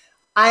same,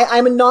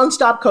 I'm a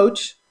nonstop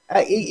coach.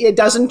 It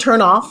doesn't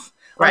turn off.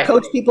 Right. I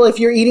coach people. If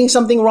you're eating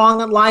something wrong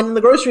online in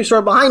the grocery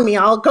store behind me,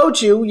 I'll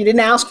coach you. You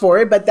didn't ask for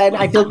it, but then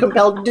I feel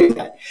compelled to do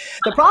that.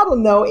 The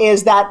problem, though,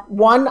 is that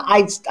one,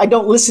 I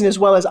don't listen as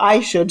well as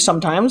I should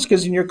sometimes,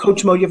 because in your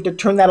coach mode, you have to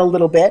turn that a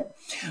little bit.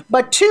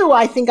 But two,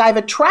 I think I've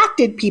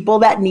attracted people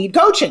that need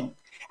coaching,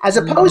 as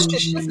opposed to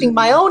shifting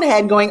my own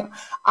head going,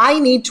 I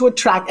need to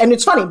attract. And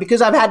it's funny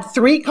because I've had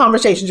 3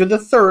 conversations, or the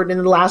third in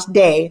the last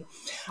day,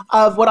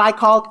 of what I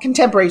call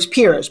contemporaries,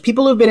 peers,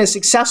 people who've been as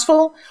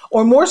successful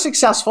or more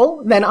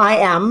successful than I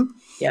am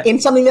in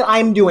something that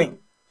I'm doing.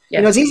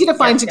 You know, it's easy to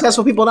find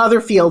successful people in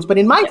other fields, but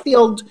in my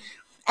field,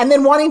 and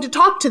then wanting to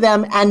talk to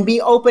them and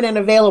be open and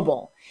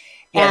available.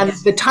 And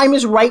the time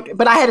is right,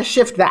 but I had to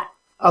shift that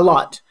a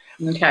lot.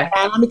 Okay.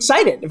 And I'm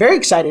excited, very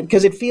excited,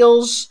 because it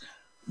feels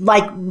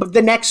like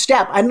the next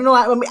step. I don't know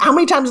how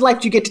many times in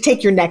life do you get to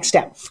take your next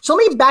step. So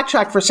let me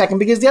backtrack for a second,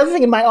 because the other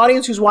thing in my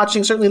audience who's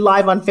watching, certainly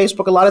live on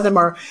Facebook, a lot of them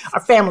are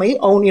family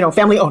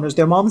owners.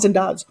 They're moms and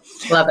dads.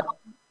 Love it.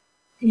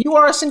 You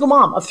are a single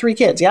mom of 3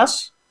 kids,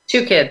 yes?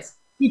 2 kids.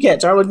 2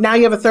 kids. Or now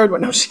you have a third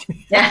one. No, just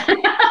kidding. Yeah.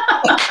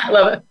 I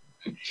love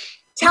it.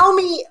 Tell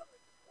me,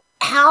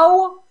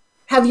 how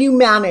have you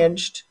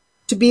managed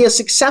to be a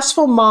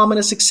successful mom and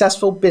a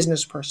successful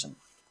business person?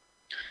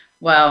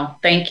 Well,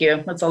 thank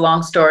you. That's a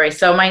long story.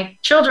 So my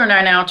children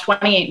are now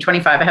 28 and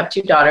 25. I have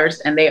 2 daughters,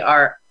 and they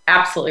are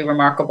absolutely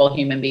remarkable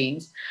human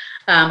beings.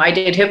 I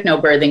did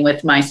hypnobirthing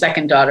with my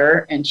second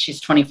daughter, and she's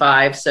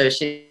 25, so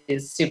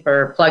she's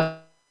super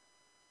plugged.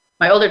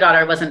 My older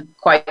daughter wasn't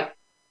quite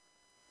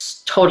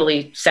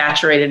totally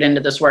saturated into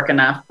this work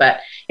enough.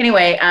 But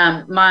anyway,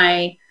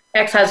 my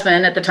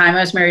ex-husband, at the time I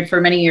was married for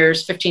many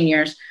years, 15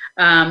 years,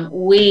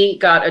 we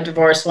got a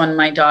divorce when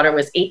my daughter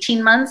was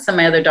 18 months and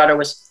my other daughter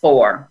was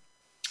 4.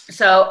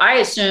 So I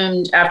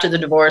assumed after the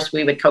divorce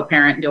we would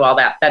co-parent and do all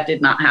that. That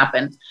did not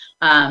happen.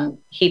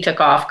 He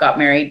took off, got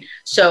married.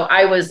 So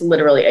I was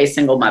literally a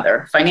single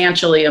mother,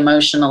 financially,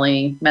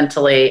 emotionally,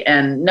 mentally,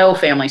 and no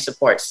family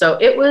support. So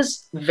it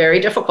was very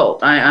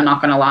difficult. I'm not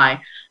going to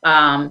lie.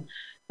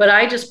 But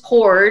I just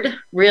poured,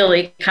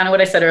 really, kind of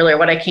what I said earlier,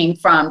 what I came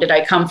from. Did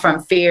I come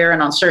from fear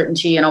and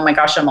uncertainty and, oh my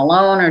gosh, I'm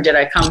alone? Or did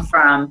I come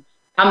from,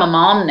 I'm a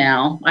mom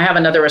now, I have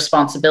another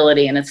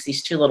responsibility, and it's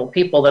these 2 little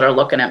people that are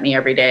looking at me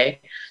every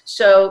day.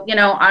 So,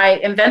 I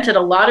invented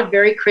a lot of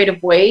very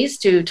creative ways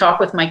to talk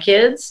with my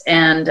kids,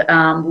 and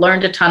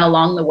learned a ton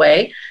along the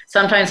way.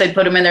 Sometimes I'd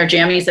put them in their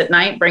jammies at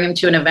night, bring them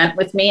to an event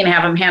with me and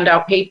have them hand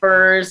out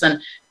papers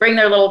and bring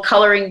their little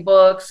coloring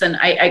books. And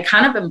I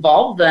kind of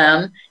involved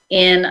them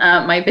in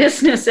my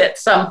business at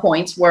some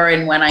points where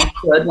and when I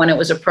could, when it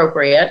was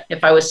appropriate,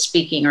 if I was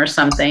speaking or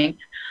something.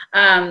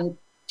 And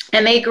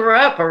they grew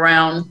up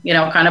around,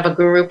 kind of a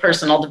guru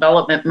personal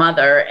development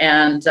mother.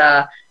 And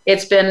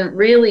it's been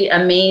really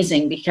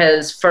amazing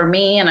because for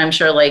me, and I'm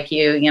sure like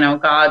you,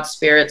 God,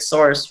 spirit,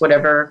 source,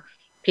 whatever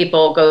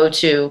people go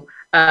to,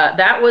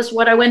 that was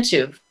what I went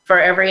to for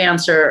every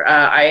answer.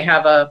 I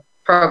have a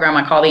program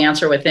I call The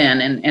Answer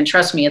Within, and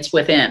trust me, it's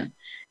within.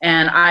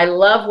 And I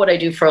love what I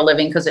do for a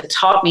living because it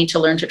taught me to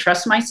learn to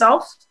trust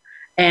myself.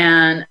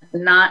 And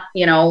not,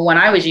 when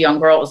I was a young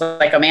girl, it was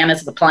like a man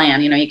is the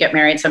plan. You get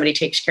married, somebody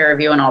takes care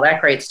of you and all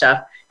that great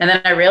stuff. And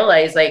then I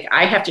realized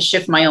I have to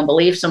shift my own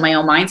beliefs and my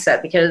own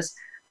mindset because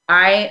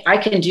I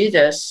can do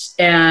this.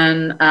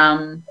 And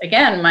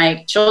again,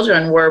 my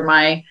children were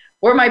my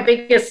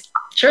biggest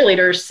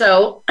cheerleaders.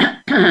 So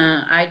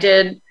I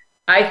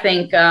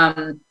think,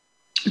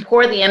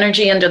 pour the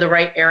energy into the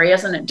right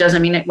areas. And it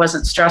doesn't mean it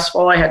wasn't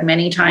stressful. I had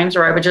many times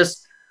where I would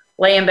just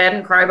lay in bed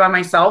and cry by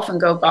myself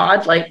and go,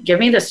 God, give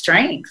me the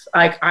strength.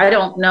 I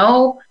don't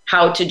know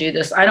how to do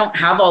this. I don't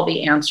have all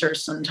the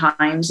answers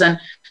sometimes. And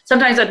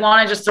sometimes I'd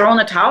want to just throw in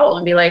the towel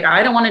and be like,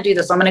 I don't want to do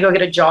this. I'm going to go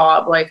get a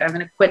job. I'm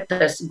going to quit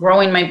this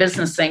growing my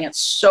business thing. It's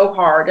so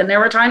hard. And there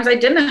were times I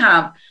didn't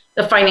have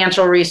the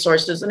financial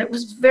resources and it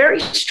was very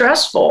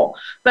stressful.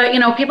 But,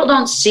 people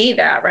don't see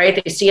that,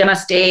 right? They see on a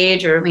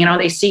stage or,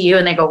 they see you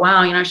and they go,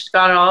 wow, she's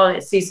got it all.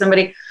 They see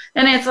somebody.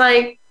 And it's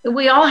like,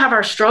 we all have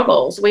our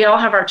struggles. We all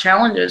have our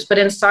challenges. But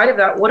inside of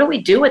that, what do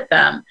we do with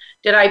them?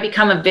 Did I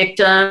become a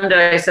victim? Did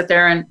I sit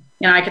there and,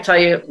 I could tell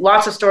you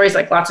lots of stories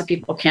like lots of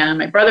people can.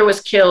 My brother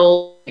was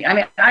killed.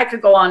 I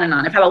could go on and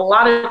on. I've had a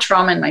lot of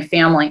trauma in my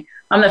family.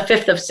 I'm the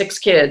 5th of 6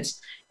 kids.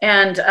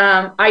 And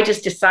I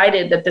just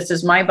decided that this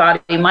is my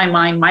body, my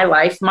mind, my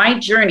life, my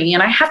journey,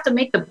 and I have to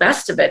make the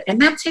best of it. And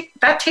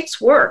that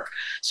takes work.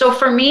 So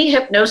for me,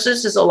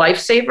 hypnosis is a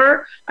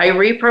lifesaver. I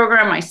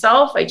reprogrammed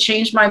myself. I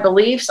changed my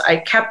beliefs. I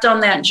kept on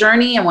that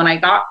journey. And when I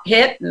got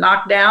hit,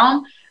 knocked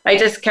down, I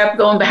just kept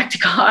going back to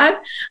God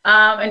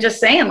and just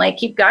saying,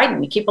 keep guiding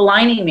me, keep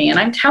aligning me. And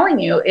I'm telling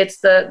you, it's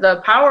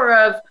the power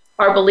of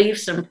our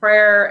beliefs and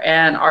prayer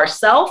and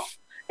ourself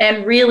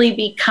and really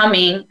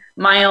becoming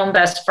my own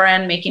best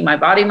friend, making my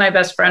body my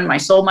best friend, my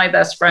soul my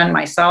best friend,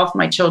 myself,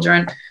 my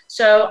children.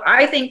 So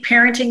I think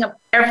parenting of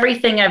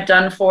everything I've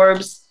done,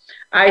 Forbes,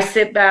 I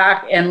sit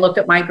back and look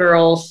at my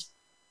girls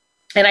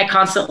And I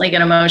constantly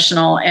get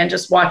emotional and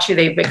just watch who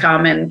they've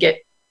become and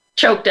get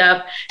choked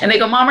up. And they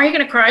go, Mom, are you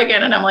going to cry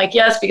again? And I'm like,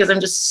 yes, because I'm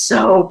just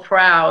so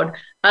proud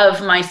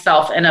of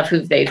myself and of who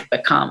they've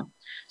become.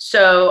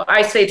 So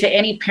I say to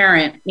any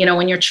parent,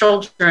 when your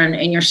children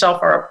and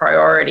yourself are a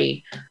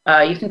priority,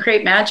 you can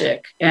create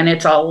magic. And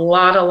it's a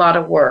lot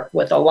of work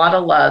with a lot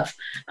of love.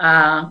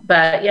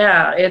 But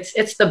yeah,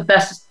 it's the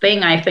best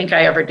thing I think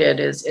I ever did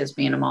is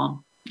being a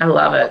mom. I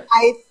love it.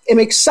 I am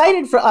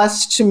excited for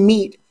us to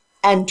meet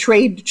and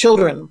trade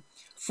children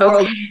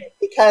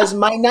because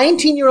my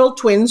 19-year-old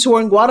twins who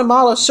are in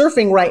Guatemala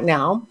surfing right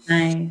now,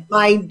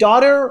 my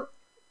daughter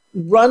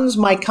runs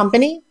my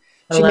company.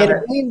 She made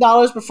 $1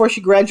 million before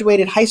she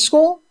graduated high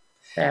school.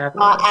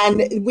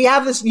 And we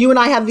have this, you and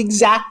I have the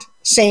exact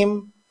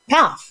same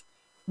path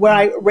where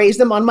I raised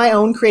them on my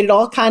own, created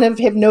all kind of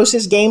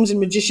hypnosis games and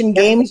magician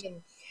games.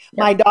 And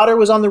my daughter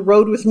was on the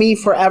road with me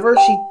forever.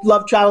 She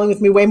loved traveling with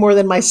me way more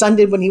than my son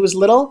did when he was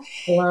little.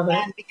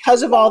 And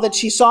because of all that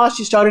she saw,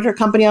 she started her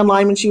company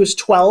online when she was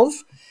 12.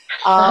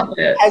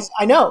 As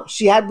I know,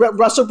 she had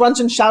Russell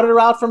Brunson shouted her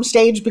out from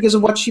stage because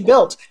of what she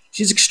built.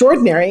 She's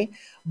extraordinary.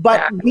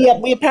 But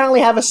we apparently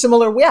have a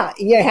similar,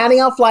 handing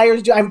out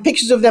flyers. I have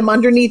pictures of them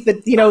underneath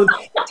the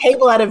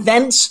table at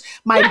events.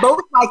 Both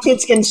my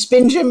kids can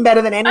spin gym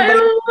better than anybody.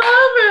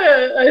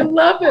 I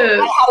love it.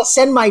 I had to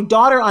send my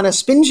daughter on a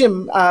spin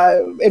gym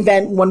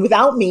event, one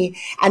without me,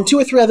 and 2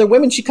 or 3 other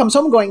women. She comes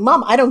home going,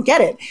 Mom, I don't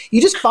get it.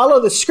 You just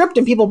follow the script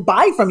and people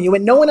buy from you,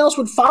 and no one else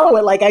would follow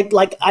it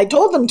like I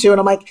told them to. And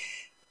I'm like,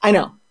 I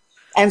know.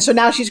 And so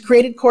now she's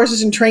created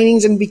courses and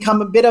trainings and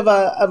become a bit of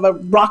a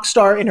rock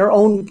star in her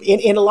own,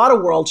 in a lot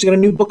of worlds. She's got a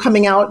new book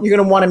coming out. You're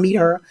going to want to meet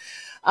her.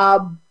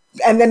 And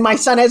then my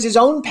son has his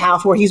own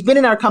path where he's been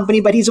in our company,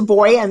 but he's a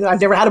boy, and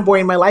I've never had a boy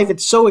in my life.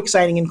 It's so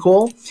exciting and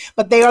cool.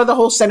 But they are the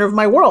whole center of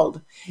my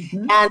world.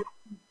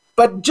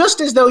 But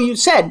just as though you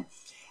said,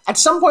 at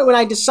some point when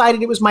I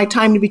decided it was my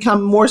time to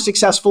become more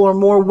successful or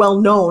more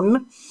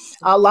well-known,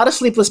 a lot of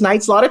sleepless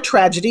nights, a lot of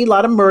tragedy, a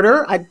lot of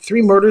murder. I had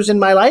 3 murders in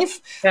my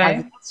life.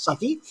 Okay.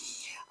 Sucky.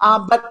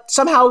 But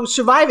somehow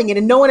surviving it,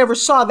 and no one ever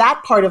saw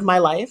that part of my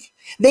life.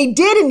 They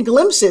did in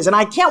glimpses, and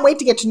I can't wait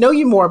to get to know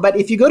you more. But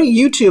if you go to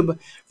YouTube,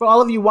 for all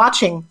of you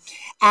watching,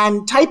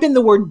 and type in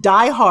the word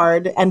Die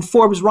Hard and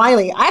Forbes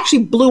Riley, I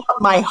actually blew up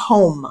my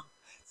home.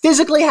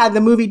 Physically had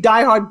the movie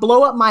Die Hard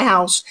blow up my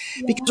house.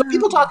 Because when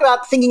people talk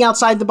about thinking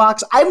outside the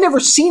box, I've never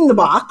seen the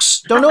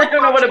box. I don't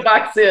know what a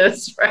box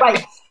is.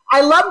 Right. I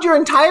loved your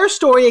entire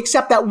story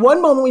except that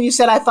one moment when you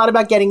said I thought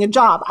about getting a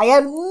job. I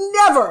have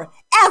never,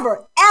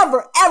 ever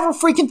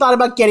freaking thought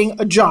about getting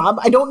a job.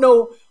 I don't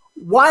know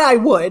why I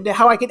would,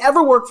 how I could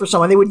ever work for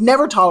someone. They would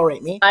never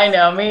tolerate me. I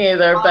know, me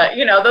either. But,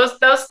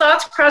 those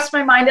thoughts cross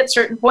my mind at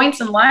certain points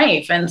in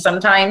life. And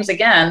sometimes,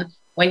 again,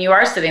 when you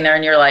are sitting there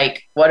and you're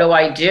like, what do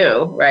I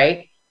do?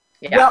 Right?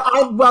 Yeah.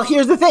 Well,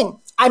 here's the thing.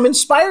 I'm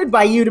inspired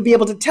by you to be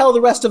able to tell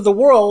the rest of the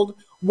world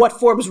what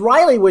Forbes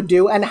Riley would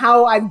do and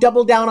how I've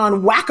doubled down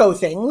on wacko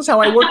things,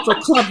 how I work for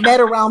Club Med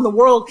around the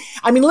world.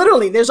 I mean,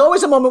 literally, there's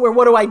always a moment where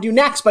what do I do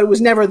next? But it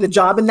was never the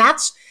job. And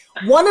that's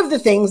one of the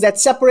things that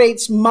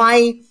separates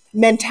my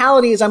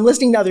mentality as I'm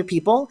listening to other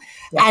people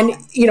and,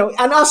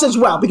 and us as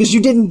well, because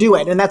you didn't do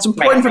it. And that's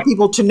important for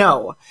people to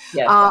know.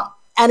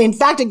 And in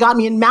fact, it got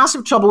me in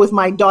massive trouble with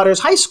my daughter's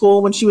high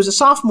school when she was a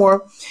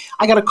sophomore.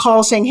 I got a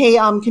call saying, hey,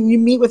 can you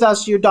meet with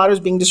us? Your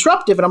daughter's being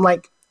disruptive. And I'm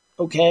like,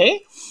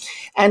 okay.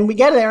 And we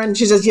get there and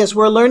she says, yes,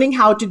 we're learning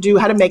how to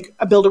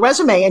build a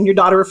resume, and your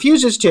daughter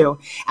refuses to.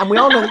 And we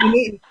all know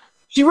that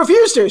she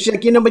refused to. She's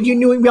like, but you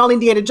knew we all need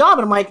to get a job.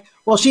 And I'm like,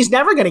 well, she's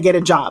never going to get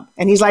a job.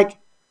 And he's like,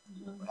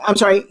 I'm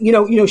sorry, she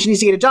needs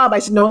to get a job. I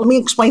said, no, let me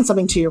explain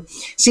something to you.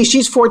 See,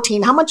 she's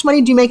 14. How much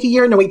money do you make a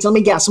year? No, wait, let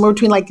me guess. Somewhere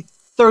between like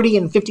 30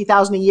 and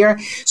 50,000 a year.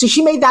 So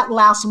she made that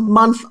last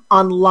month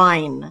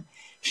online.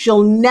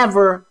 She'll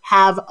never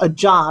have a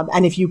job.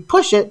 And if you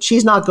push it,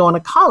 she's not going to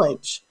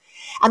college.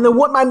 And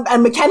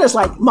McKenna's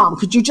like, Mom,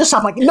 could you just stop?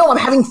 I'm like, no, I'm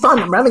having fun.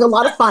 I'm having a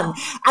lot of fun.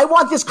 I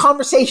want this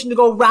conversation to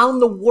go around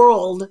the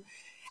world.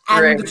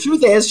 And the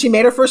truth is, she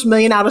made her first $1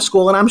 million out of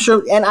school. And I'm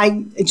sure,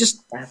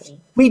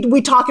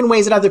 we talk in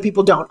ways that other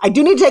people don't. I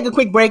do need to take a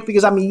quick break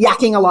because I'm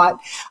yakking a lot.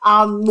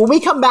 When we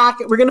come back,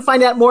 we're going to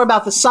find out more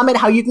about the summit,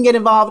 how you can get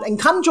involved, and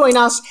come join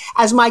us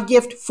as my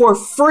gift for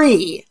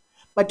free.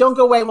 But don't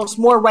go away. We'll have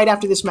more right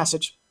after this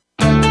message.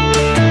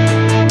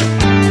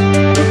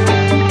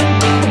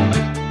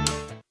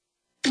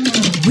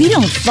 We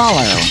don't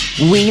follow,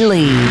 we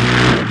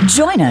lead.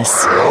 Join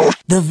us,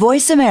 the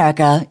Voice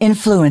America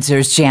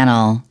Influencers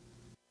Channel.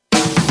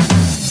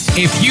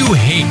 If you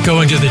hate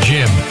going to the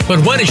gym,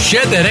 but want to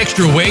shed that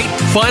extra weight,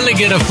 finally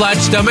get a flat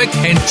stomach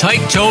and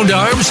tight toned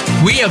arms,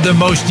 we have the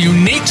most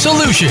unique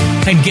solution.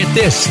 And get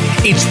this,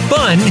 it's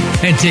fun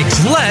and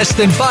takes less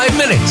than 5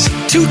 minutes,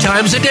 2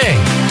 times a day.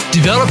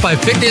 Developed by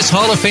Fitness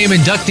Hall of Fame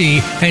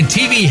inductee and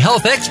TV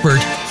health expert,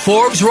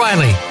 Forbes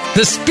Riley.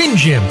 The Spin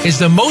Gym is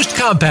the most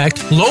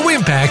compact,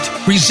 low-impact,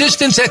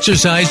 resistance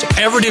exercise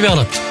ever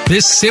developed.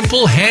 This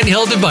simple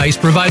handheld device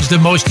provides the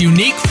most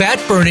unique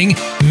fat-burning,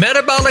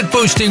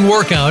 metabolic-boosting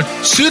workout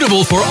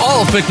suitable for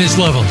all fitness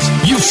levels.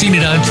 You've seen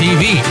it on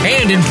TV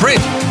and in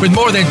print with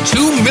more than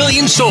 2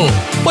 million sold.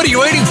 What are you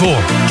waiting for?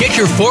 Get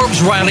your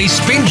Forbes Riley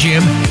Spin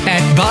Gym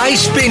at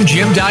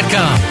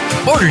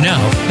buyspingym.com. Order now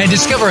and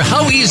discover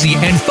how easy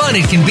and fun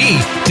it can be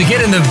to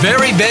get in the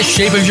very best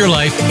shape of your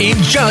life in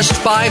just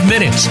 5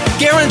 minutes.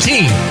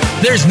 Guaranteed.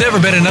 There's never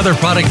been another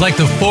product like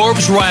the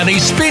Forbes Riley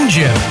Spin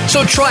Gym.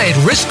 So try it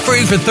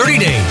risk-free for 30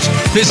 days.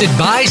 Visit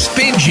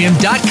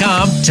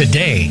buyspingym.com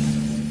today.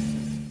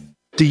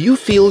 Do you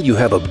feel you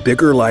have a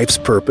bigger life's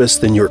purpose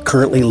than you're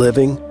currently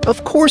living?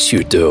 Of course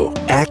you do.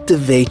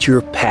 Activate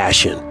your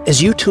passion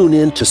as you tune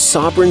in to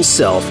Sovereign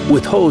Self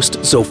with host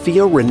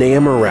Zofia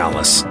Renea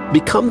Morales.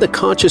 Become the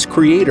conscious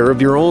creator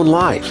of your own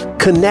life.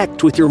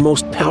 Connect with your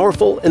most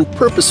powerful and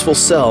purposeful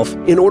self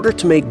in order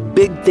to make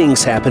big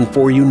things happen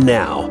for you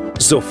now.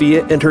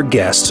 Zofia and her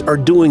guests are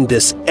doing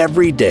this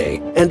every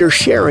day and are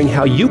sharing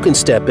how you can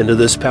step into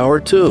this power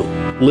too.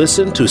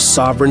 Listen to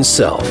Sovereign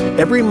Self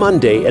every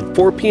Monday at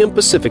 4 p.m.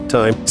 Pacific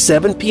Time,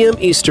 7 p.m.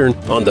 Eastern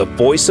on the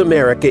Voice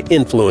America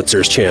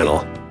Influencers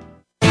channel.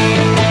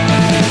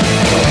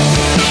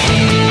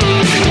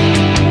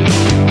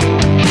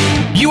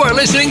 You are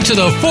listening to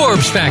the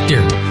Forbes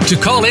Factor. To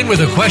call in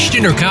with a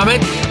question or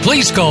comment,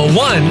 please call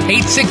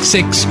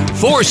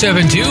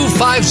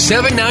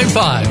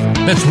 1-866-472-5795.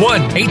 That's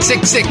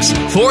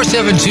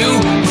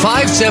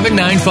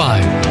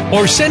 1-866-472-5795.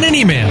 Or send an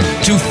email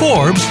to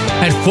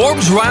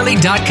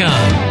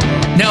Forbes@ForbesRiley.com.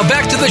 Now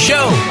back to the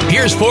show.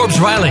 Here's Forbes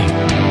Riley.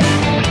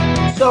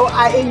 So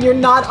you're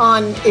not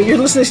on, if you're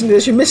listening to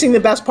this, you're missing the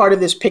best part of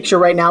this picture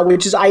right now,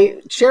 which is I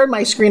shared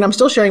my screen. I'm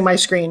still sharing my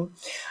screen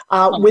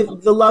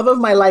with the love of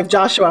my life,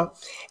 Joshua.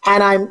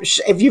 And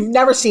if you've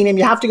never seen him,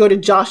 you have to go to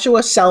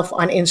Joshua Self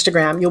on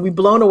Instagram. You'll be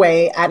blown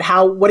away at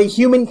what a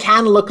human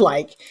can look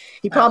like.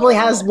 He probably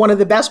has one of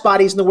the best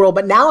bodies in the world.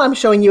 But now I'm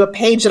showing you a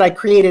page that I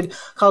created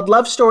called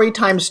Love Story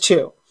Times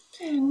 2.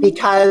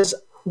 Because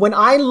when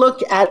I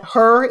look at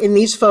her in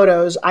these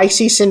photos, I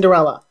see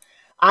Cinderella.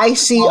 I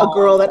see a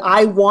girl that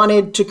I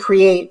wanted to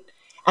create,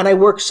 and I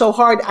worked so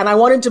hard, and I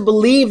wanted to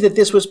believe that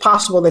this was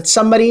possible, that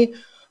somebody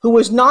who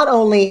was not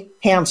only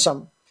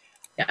handsome,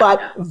 but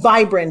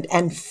vibrant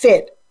and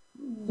fit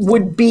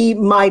would be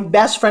my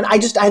best friend. I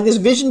had this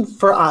vision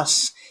for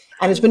us,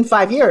 and it's been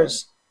 5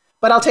 years.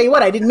 But I'll tell you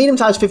what, I didn't meet him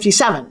until I was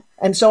 57.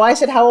 And so I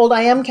said, how old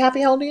I am,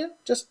 Cappi? How old are you?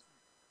 Just,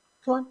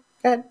 come on,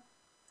 go ahead.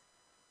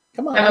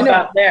 Come on. I'm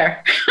about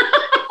there.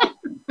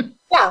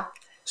 Yeah.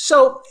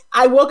 So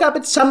I woke up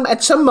at some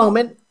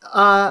moment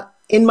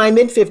in my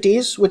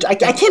mid-50s, which I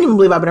can't even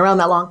believe I've been around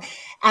that long.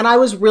 And I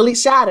was really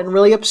sad and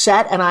really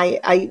upset. And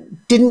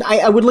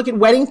I would look at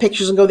wedding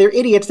pictures and go, they're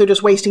idiots. They're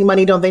just wasting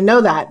money. Don't they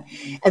know that?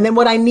 And then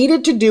what I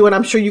needed to do, and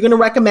I'm sure you're going to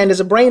recommend as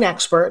a brain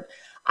expert,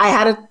 I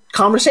had a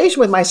conversation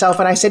with myself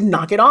and I said,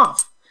 knock it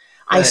off.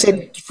 I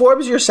said,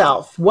 Forbes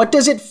yourself. What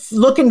does it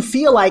look and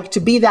feel like to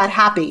be that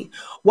happy?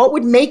 What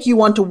would make you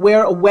want to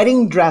wear a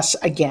wedding dress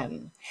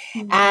again?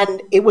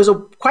 And it was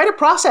quite a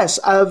process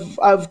of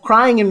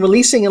crying and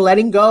releasing and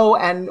letting go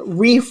and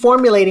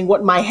reformulating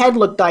what my head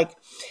looked like.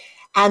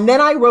 And then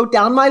I wrote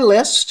down my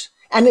list.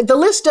 And the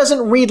list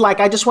doesn't read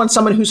like, I just want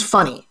someone who's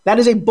funny. That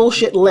is a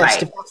bullshit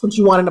list if that's what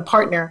you want in a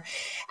partner.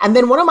 And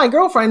then one of my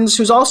girlfriends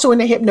who's also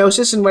into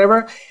hypnosis and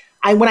whatever,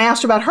 when I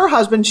asked her about her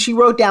husband, she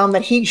wrote down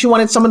that she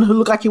wanted someone who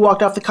looked like he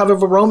walked off the cover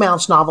of a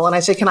romance novel. And I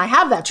said, can I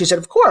have that? She said,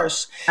 of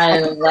course. I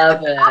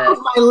love it. Top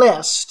of my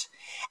list.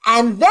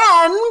 And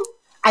then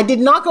I did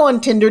not go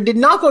on Tinder, did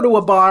not go to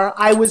a bar.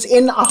 I was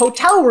in a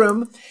hotel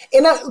room,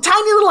 in a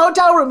tiny little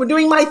hotel room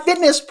doing my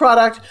fitness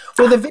product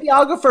with a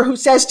videographer who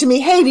says to me,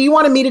 hey, do you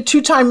want to meet a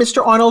 2-time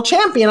Mr. Arnold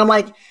champion? I'm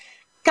like,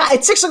 God,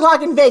 it's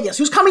 6:00 in Vegas.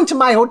 Who's coming to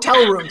my hotel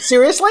room?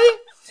 Seriously?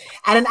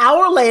 And an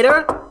hour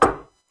later,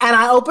 and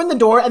I opened the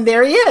door and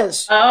there he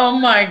is. Oh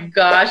my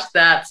gosh,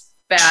 that's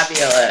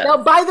fabulous. Now,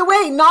 by the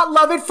way, not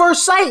love at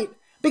first sight.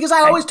 Because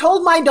I always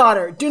told my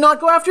daughter, do not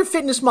go after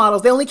fitness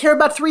models. They only care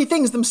about 3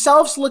 things,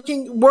 themselves,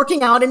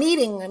 working out, and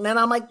eating. And then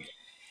I'm like,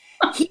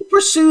 he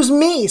pursues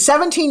me,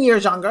 17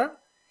 years younger.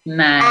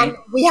 Nice. And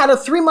we had a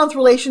 3-month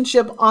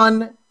relationship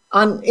on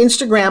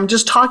Instagram,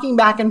 just talking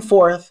back and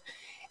forth.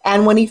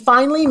 And when he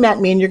finally met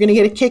me, and you're going to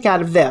get a kick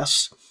out of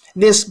this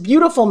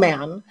beautiful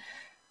man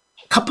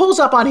pulls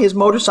up on his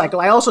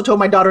motorcycle. I also told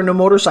my daughter no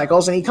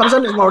motorcycles, and he comes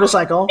on his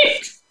motorcycle.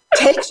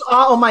 Takes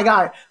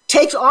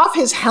off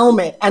his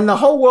helmet, and the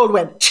whole world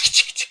went.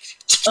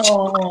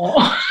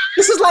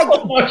 This is like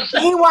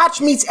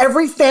Baywatch meets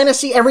every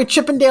fantasy, every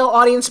Chippendale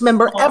audience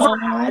member ever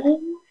had.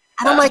 And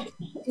I'm like,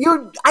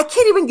 I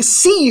can't even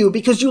see you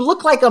because you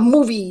look like a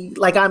movie.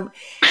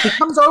 He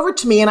comes over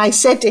to me, and I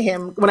said to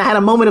him when I had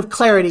a moment of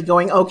clarity,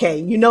 going, okay,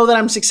 you know that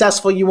I'm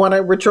successful. You want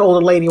a richer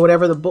older lady,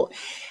 whatever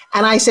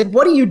and I said,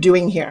 what are you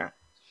doing here?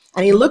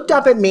 And he looked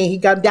up at me. He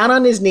got down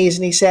on his knees,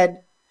 and he said,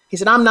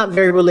 I'm not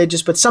very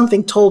religious, but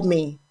something told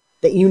me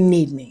that you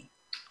need me.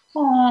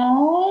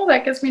 Oh,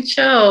 that gives me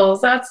chills.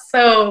 That's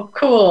so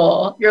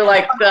cool. You're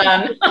like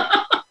done.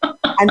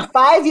 And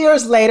 5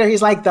 years later,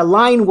 he's like, the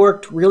line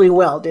worked really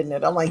well, didn't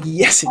it? I'm like,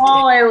 yes, it did.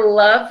 Oh, I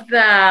love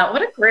that.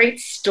 What a great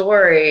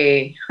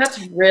story. That's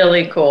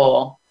really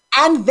cool.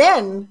 And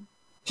then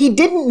he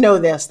didn't know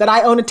this, that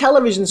I own a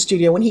television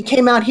studio. When he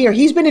came out here,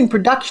 he's been in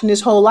production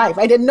his whole life.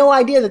 I had no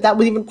idea that that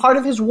was even part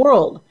of his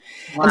world.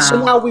 Wow. And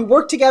so now we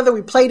work together,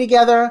 we play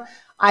together.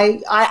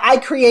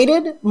 I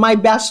created my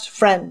best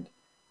friend.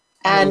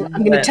 And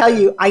I'm going to tell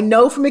you, I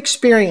know from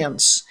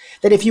experience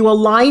that if you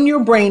align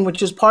your brain,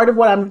 which is part of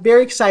what I'm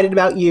very excited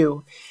about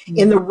you,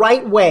 in the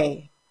right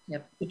way,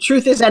 the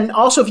truth is, and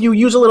also if you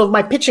use a little of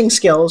my pitching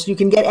skills, you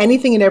can get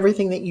anything and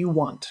everything that you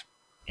want.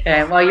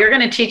 Okay, well, you're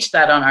going to teach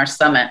that on our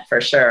summit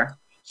for sure.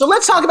 So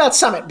let's talk about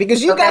Summit,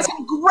 because you guys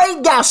have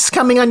great guests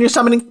coming on your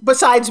Summit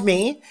besides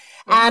me.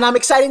 And I'm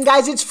excited,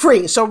 guys. It's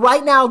free. So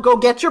right now, go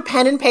get your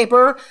pen and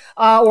paper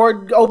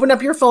or open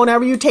up your phone,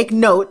 however you take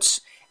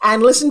notes,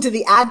 and listen to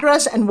the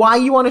address and why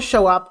you want to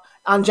show up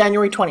on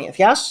January 20th.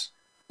 Yes?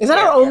 Is that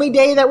our only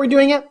day that we're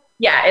doing it?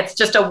 Yeah, it's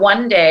just a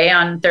one day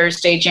on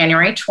Thursday,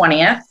 January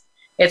 20th.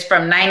 It's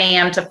from 9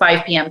 a.m. to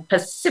 5 p.m.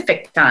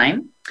 Pacific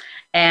time.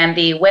 And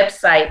the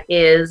website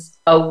is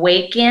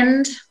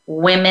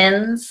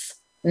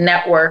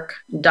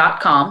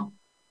awakenedwomensnetwork.com.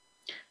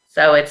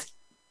 So it's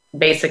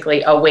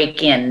basically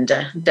awakened,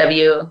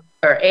 AWAKENED,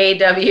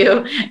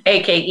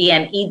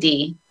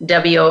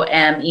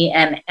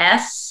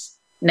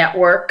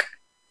 network,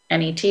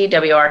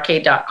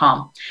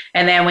 network.com.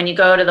 And then when you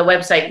go to the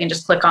website, you can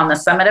just click on the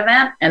summit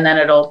event, and then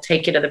it'll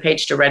take you to the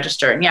page to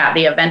register. And yeah,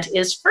 the event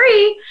is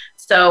free.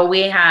 So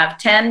we have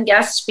 10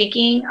 guests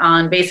speaking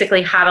on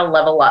basically how to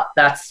level up.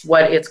 That's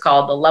what it's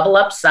called, the Level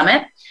Up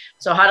Summit.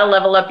 So how to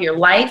level up your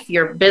life,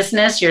 your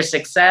business, your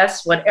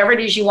success, whatever it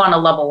is you want to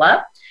level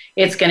up.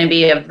 It's going to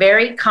be a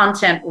very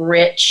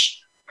content-rich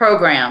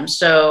program.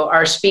 So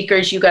our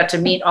speakers, you got to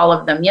meet all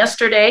of them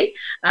yesterday.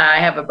 I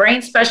have a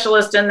brain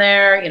specialist in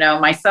there,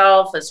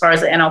 myself, as far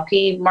as the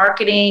NLP,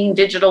 marketing,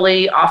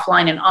 digitally,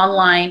 offline and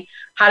online,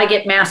 how to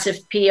get massive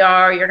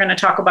PR. You're going to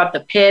talk about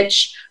the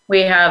pitch.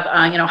 We have,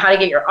 how to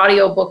get your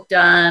audiobook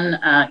done.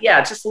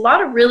 Just a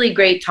lot of really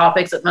great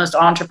topics that most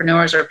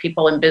entrepreneurs or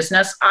people in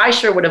business. I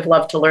sure would have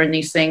loved to learn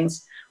these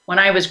things when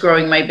I was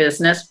growing my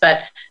business,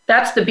 but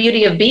that's the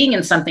beauty of being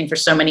in something for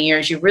so many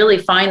years. You really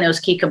find those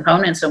key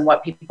components and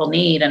what people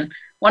need. And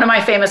one of my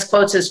famous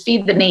quotes is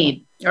feed the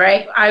need,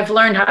 right? I've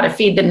learned how to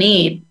feed the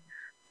need,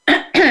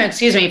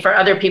 for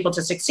other people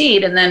to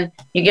succeed. And then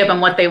you give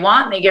them what they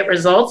want and they get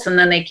results, and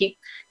then they keep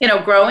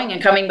growing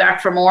and coming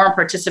back for more and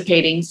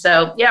participating.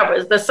 So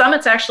the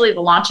summit's actually the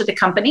launch of the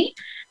company.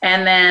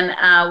 And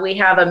then we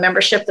have a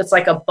membership that's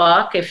like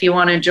 $1 if you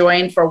want to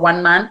join for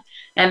 1 month.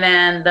 And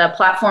then the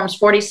platform's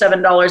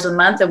 $47 a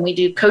month, and we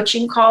do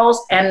coaching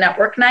calls and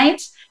network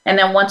nights. And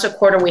then once a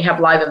quarter, we have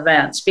live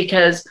events.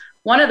 Because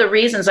one of the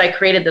reasons I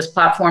created this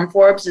platform,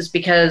 Forbes, is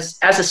because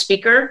as a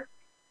speaker,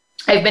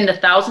 I've been to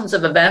thousands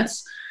of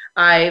events.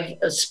 I've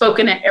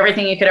spoken at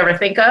everything you could ever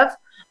think of.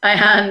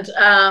 And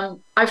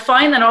I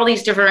find that all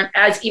these different,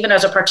 even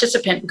as a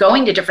participant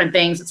going to different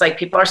things, it's like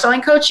people are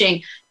selling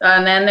coaching,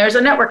 and then there's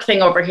a network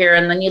thing over here,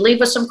 and then you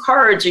leave with some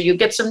cards or you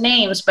get some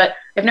names, but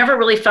I've never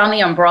really found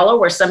the umbrella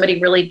where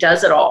somebody really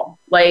does it all.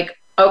 Like,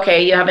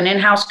 okay, you have an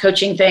in-house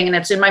coaching thing and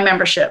it's in my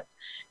membership,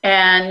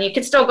 and you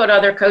can still go to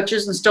other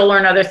coaches and still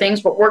learn other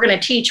things, but we're going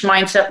to teach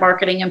mindset,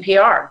 marketing, and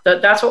PR.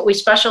 That's what we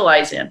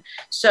specialize in.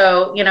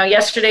 So,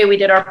 yesterday we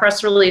did our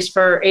press release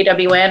for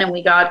AWN, and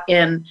we got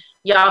in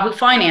Yahoo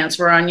Finance.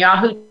 We're on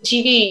Yahoo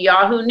TV,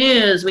 Yahoo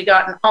News. We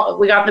got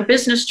the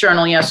Business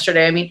Journal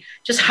yesterday. I mean,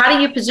 just how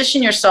do you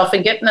position yourself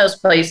and get in those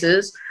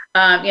places?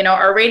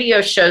 Our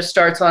radio show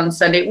starts on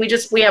Sunday.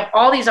 We have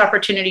all these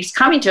opportunities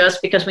coming to us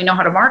because we know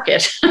how to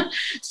market.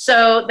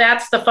 So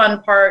that's the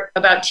fun part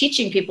about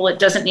teaching people. It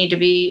doesn't need to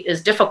be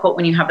as difficult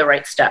when you have the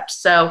right steps.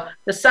 So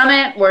the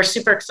summit, we're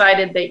super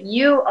excited that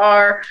you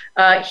are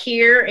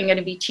here and going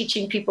to be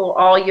teaching people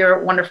all your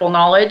wonderful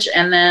knowledge.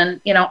 And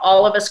then,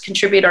 all of us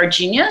contribute our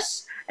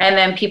genius, and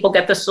then people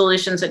get the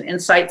solutions and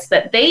insights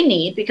that they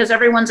need, because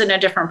everyone's in a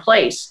different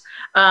place.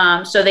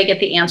 So they get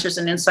the answers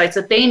and insights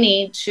that they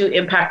need to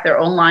impact their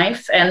own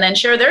life and then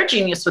share their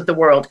genius with the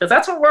world, because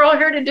that's what we're all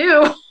here to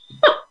do.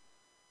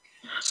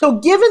 So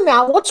given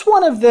that, what's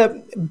one of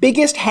the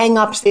biggest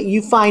hangups that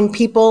you find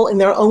people in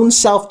their own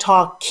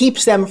self-talk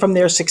keeps them from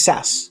their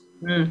success?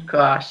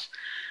 Gosh.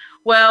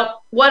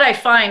 Well, what I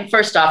find,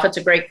 first off, it's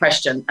a great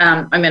question.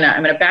 I'm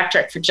gonna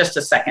backtrack for just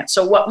a second.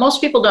 So what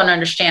most people don't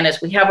understand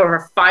is we have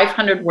over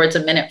 500 words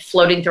a minute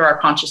floating through our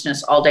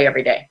consciousness all day,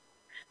 every day.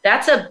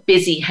 That's a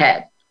busy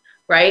head.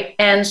 Right?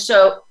 And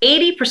so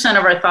 80%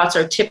 of our thoughts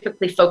are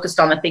typically focused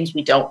on the things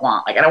we don't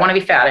want. Like, I don't want to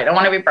be fat. I don't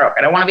want to be broke.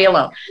 I don't want to be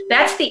alone.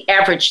 That's the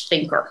average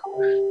thinker.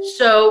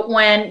 So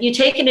when you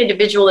take an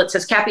individual that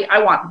says, Cappi, I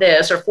want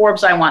this, or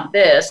Forbes, I want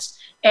this,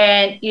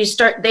 and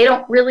they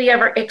don't really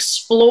ever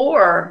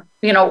explore,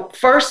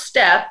 first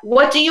step,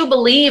 what do you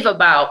believe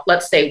about,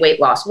 let's say, weight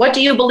loss? What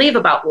do you believe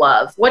about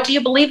love? What do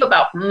you believe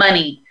about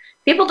money?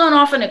 people don't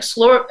often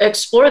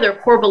explore their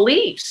core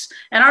beliefs.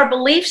 And our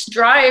beliefs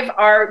drive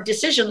our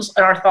decisions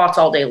and our thoughts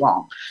all day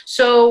long.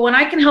 So when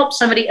I can help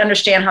somebody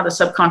understand how the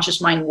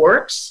subconscious mind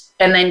works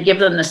and then give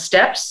them the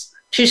steps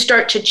to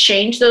start to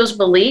change those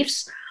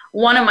beliefs,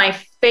 one of my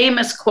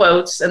famous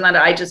quotes, and that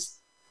I just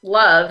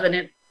love, and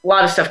a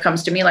lot of stuff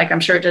comes to me like I'm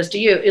sure it does to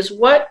you, is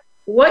what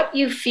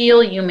you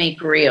feel you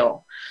make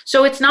real.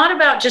 So it's not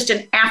about just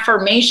an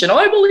affirmation,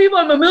 I believe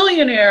I'm a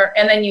millionaire,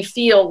 and then you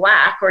feel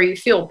lack or you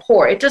feel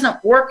poor. It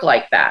doesn't work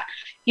like that.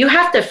 You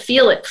have to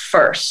feel it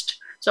first.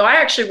 So I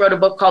actually wrote a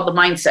book called The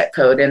Mindset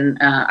Code, and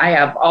I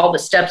have all the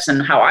steps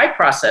and how I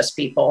process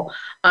people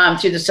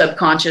through the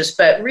subconscious.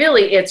 But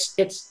really,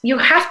 it's you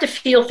have to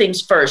feel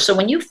things first. So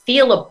when you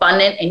feel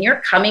abundant and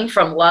you're coming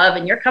from love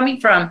and you're coming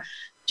from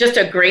just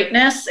a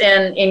greatness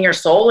in your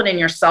soul and in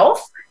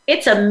yourself,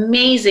 it's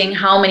amazing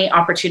how many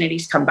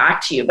opportunities come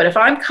back to you. But if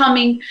I'm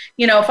coming,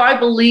 if I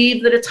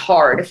believe that it's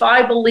hard, if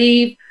I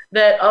believe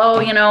that,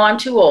 I'm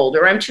too old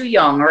or I'm too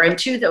young or I'm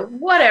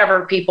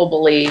whatever people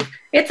believe,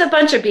 it's a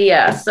bunch of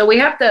BS. So we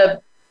have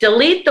to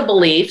delete the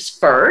beliefs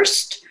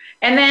first.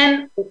 And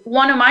then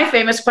one of my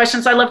famous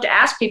questions I love to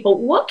ask people,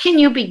 what can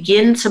you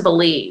begin to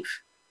believe?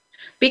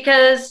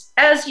 Because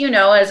as you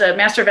know, as a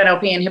master of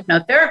NLP and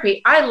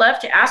hypnotherapy, I love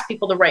to ask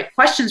people the right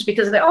questions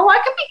because I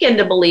can begin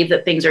to believe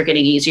that things are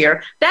getting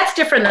easier. That's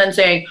different than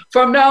saying,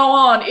 from now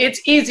on,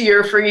 it's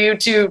easier for you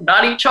to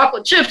not eat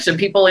chocolate chips. And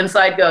people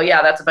inside go,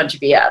 yeah, that's a bunch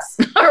of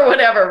BS or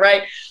whatever,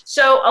 right?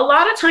 So a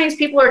lot of times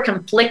people are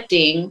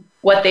conflicting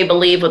what they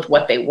believe with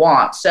what they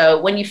want.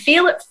 So when you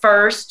feel it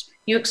first,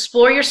 you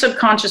explore your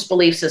subconscious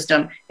belief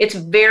system, it's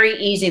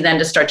very easy then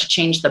to start to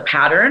change the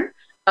pattern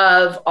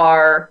of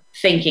our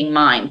thinking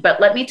mind.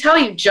 But let me tell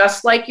you,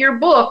 just like your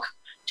book,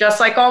 just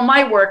like all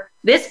my work,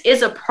 this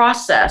is a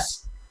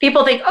process.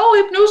 People think,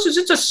 hypnosis,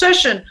 it's a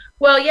session.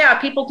 Well, yeah,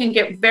 people can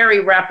get very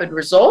rapid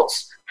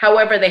results.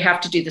 However, they have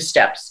to do the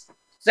steps.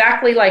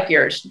 Exactly like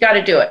yours. You got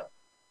to do it.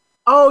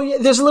 Oh, yeah,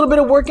 there's a little bit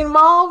of work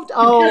involved?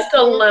 Oh, just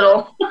a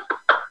little.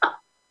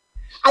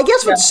 I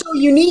guess what's so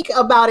unique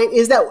about it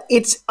is that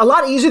it's a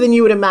lot easier than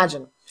you would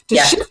imagine. To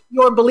shift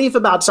your belief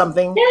about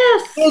something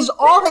is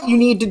all that you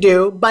need to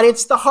do, but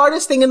it's the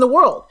hardest thing in the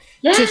world.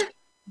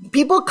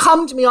 People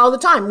come to me all the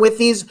time with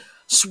these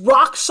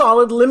rock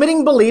solid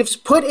limiting beliefs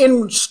put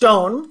in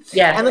stone.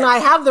 And then I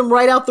have them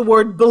write out the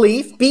word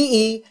belief,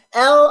 BELIEF.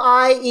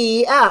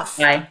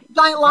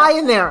 Giant lie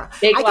in there.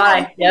 Big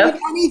lie. Believe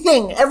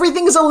anything.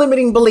 Everything is a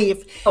limiting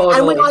belief.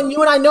 Totally. And you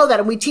and I know that,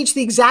 and we teach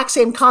the exact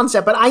same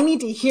concept, but I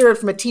need to hear it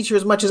from a teacher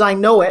as much as I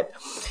know it.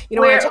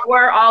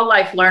 We're all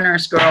life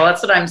learners, girl.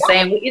 That's what I'm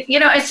saying.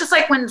 It's just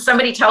like when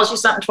somebody tells you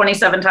something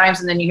 27 times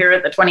and then you hear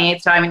it the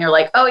 28th time and you're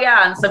like, oh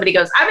yeah. And somebody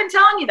goes, I've been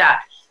telling you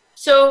that.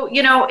 So,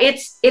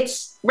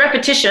 it's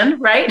repetition,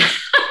 right?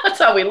 That's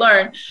how we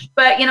learn.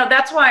 But,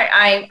 that's why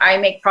I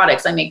make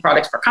products. I make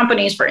products for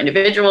companies, for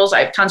individuals.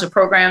 I have tons of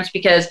programs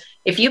because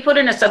if you put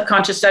in a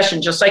subconscious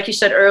session, just like you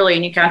said earlier,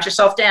 and you count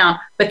yourself down,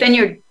 but then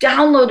you're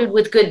downloaded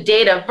with good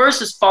data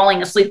versus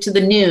falling asleep to the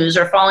news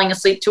or falling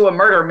asleep to a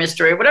murder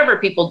mystery, whatever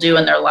people do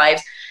in their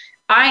lives.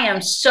 I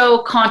am so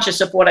conscious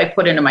of what I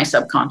put into my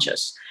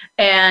subconscious.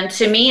 And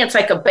to me, it's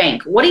like a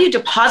bank. What are you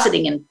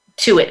depositing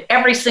into it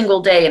every single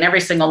day and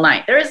every single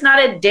night? There is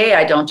not a day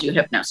I don't do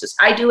hypnosis.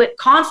 I do it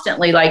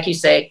constantly, like you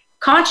say,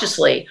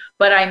 consciously,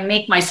 but I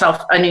make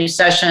myself a new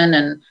session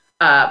and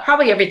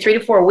probably every 3 to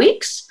 4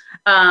 weeks.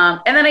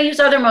 And then I use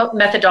other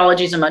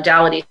methodologies and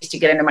modalities to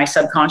get into my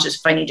subconscious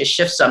if I need to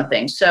shift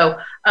something. So,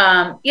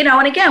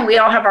 and again, we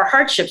all have our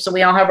hardships and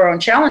we all have our own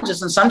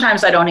challenges. And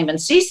sometimes I don't even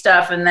see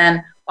stuff. And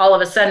then all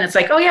of a sudden it's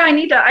like, oh yeah, I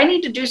need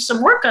to do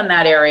some work on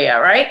that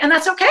area. Right. And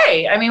that's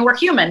okay. I mean, we're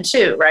human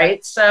too.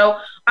 Right. So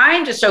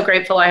I'm just so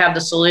grateful I have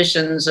the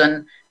solutions.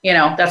 And,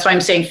 that's why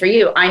I'm saying for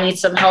you, I need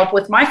some help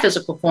with my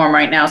physical form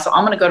right now. So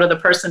I'm going to go to the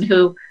person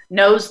who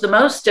knows the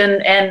most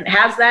and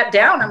has that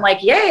down. I'm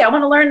like, yay, I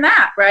want to learn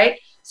that. Right.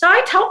 So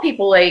I tell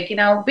people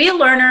be a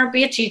learner,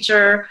 be a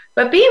teacher,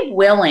 but be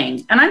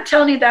willing. And I'm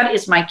telling you, that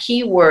is my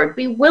key word.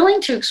 Be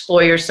willing to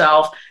explore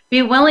yourself,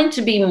 be willing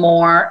to be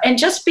more, and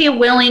just be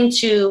willing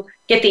to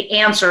get the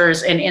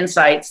answers and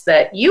insights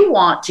that you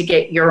want to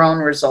get your own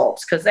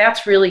results, because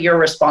that's really your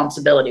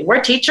responsibility.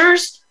 We're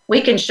teachers.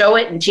 We can show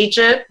it and teach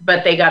it,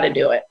 but they got to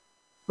do it.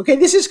 Okay,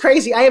 this is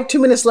crazy. I have 2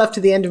 minutes left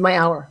to the end of my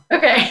hour.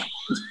 Okay.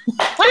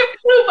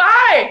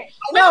 Bye.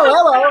 No,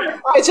 hello.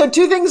 All right, so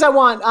 2 things I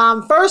want.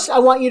 First, I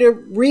want you to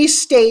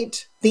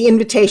restate the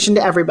invitation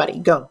to everybody.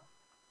 Go.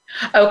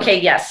 Okay,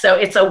 yes. So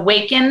it's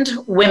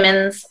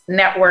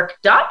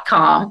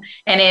awakenedwomensnetwork.com,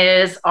 and it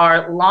is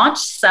our launch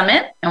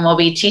summit, and we'll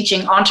be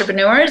teaching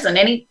entrepreneurs and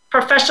any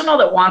professional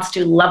that wants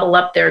to level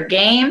up their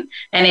game,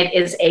 and it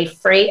is a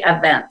free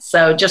event.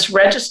 So just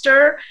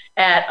register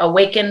at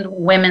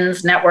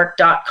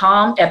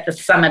awakenedwomensnetwork.com at the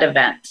summit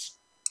event.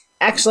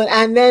 Excellent.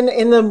 And then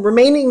in the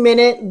remaining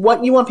minute,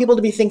 what you want people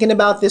to be thinking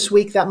about this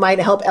week that might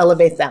help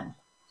elevate them?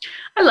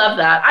 I love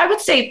that. I would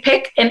say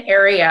pick one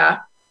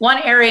area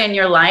in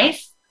your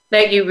life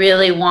that you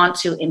really want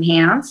to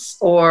enhance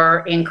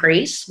or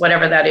increase,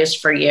 whatever that is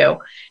for you.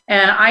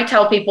 And I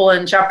tell people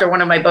in chapter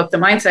 1 of my book, The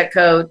Mindset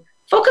Code,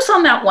 focus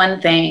on that one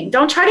thing.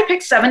 Don't try to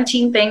pick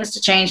 17 things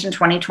to change in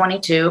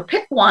 2022.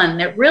 Pick one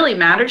that really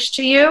matters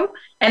to you,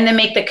 and then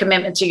make the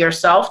commitment to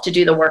yourself to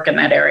do the work in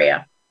that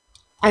area.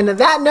 And on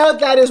that note,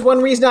 that is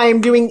one reason I am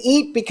doing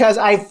EAT, because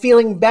I'm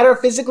feeling better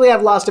physically.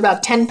 I've lost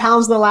about 10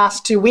 pounds in the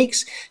last 2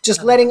 weeks,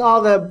 just letting all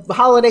the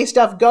holiday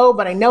stuff go.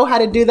 But I know how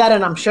to do that,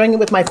 and I'm sharing it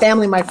with my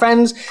family, my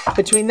friends.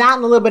 Between that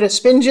and a little bit of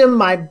Spin Gym,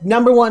 my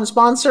number one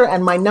sponsor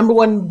and my number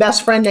one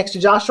best friend next to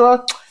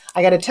Joshua,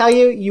 I got to tell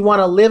you, you want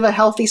to live a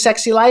healthy,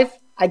 sexy life?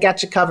 I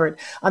got you covered.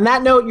 On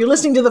that note, you're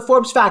listening to the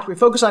Forbes Factor. We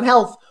focus on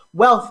health,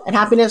 wealth, and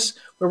happiness.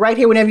 We're right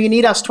here whenever you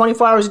need us,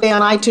 24 hours a day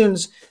on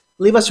iTunes.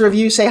 Leave us a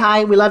review, say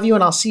hi, we love you,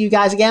 and I'll see you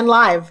guys again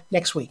live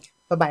next week.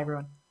 Bye-bye,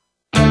 everyone.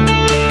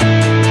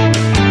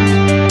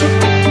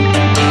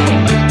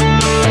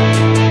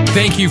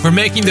 Thank you for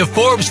making the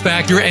Forbes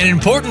Factor an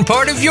important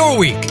part of your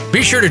week.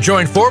 Be sure to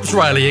join Forbes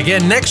Riley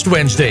again next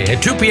Wednesday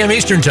at 2 p.m.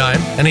 Eastern Time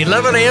and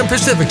 11 a.m.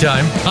 Pacific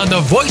Time on the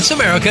Voice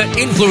America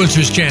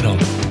Influencers Channel.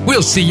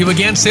 We'll see you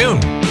again soon.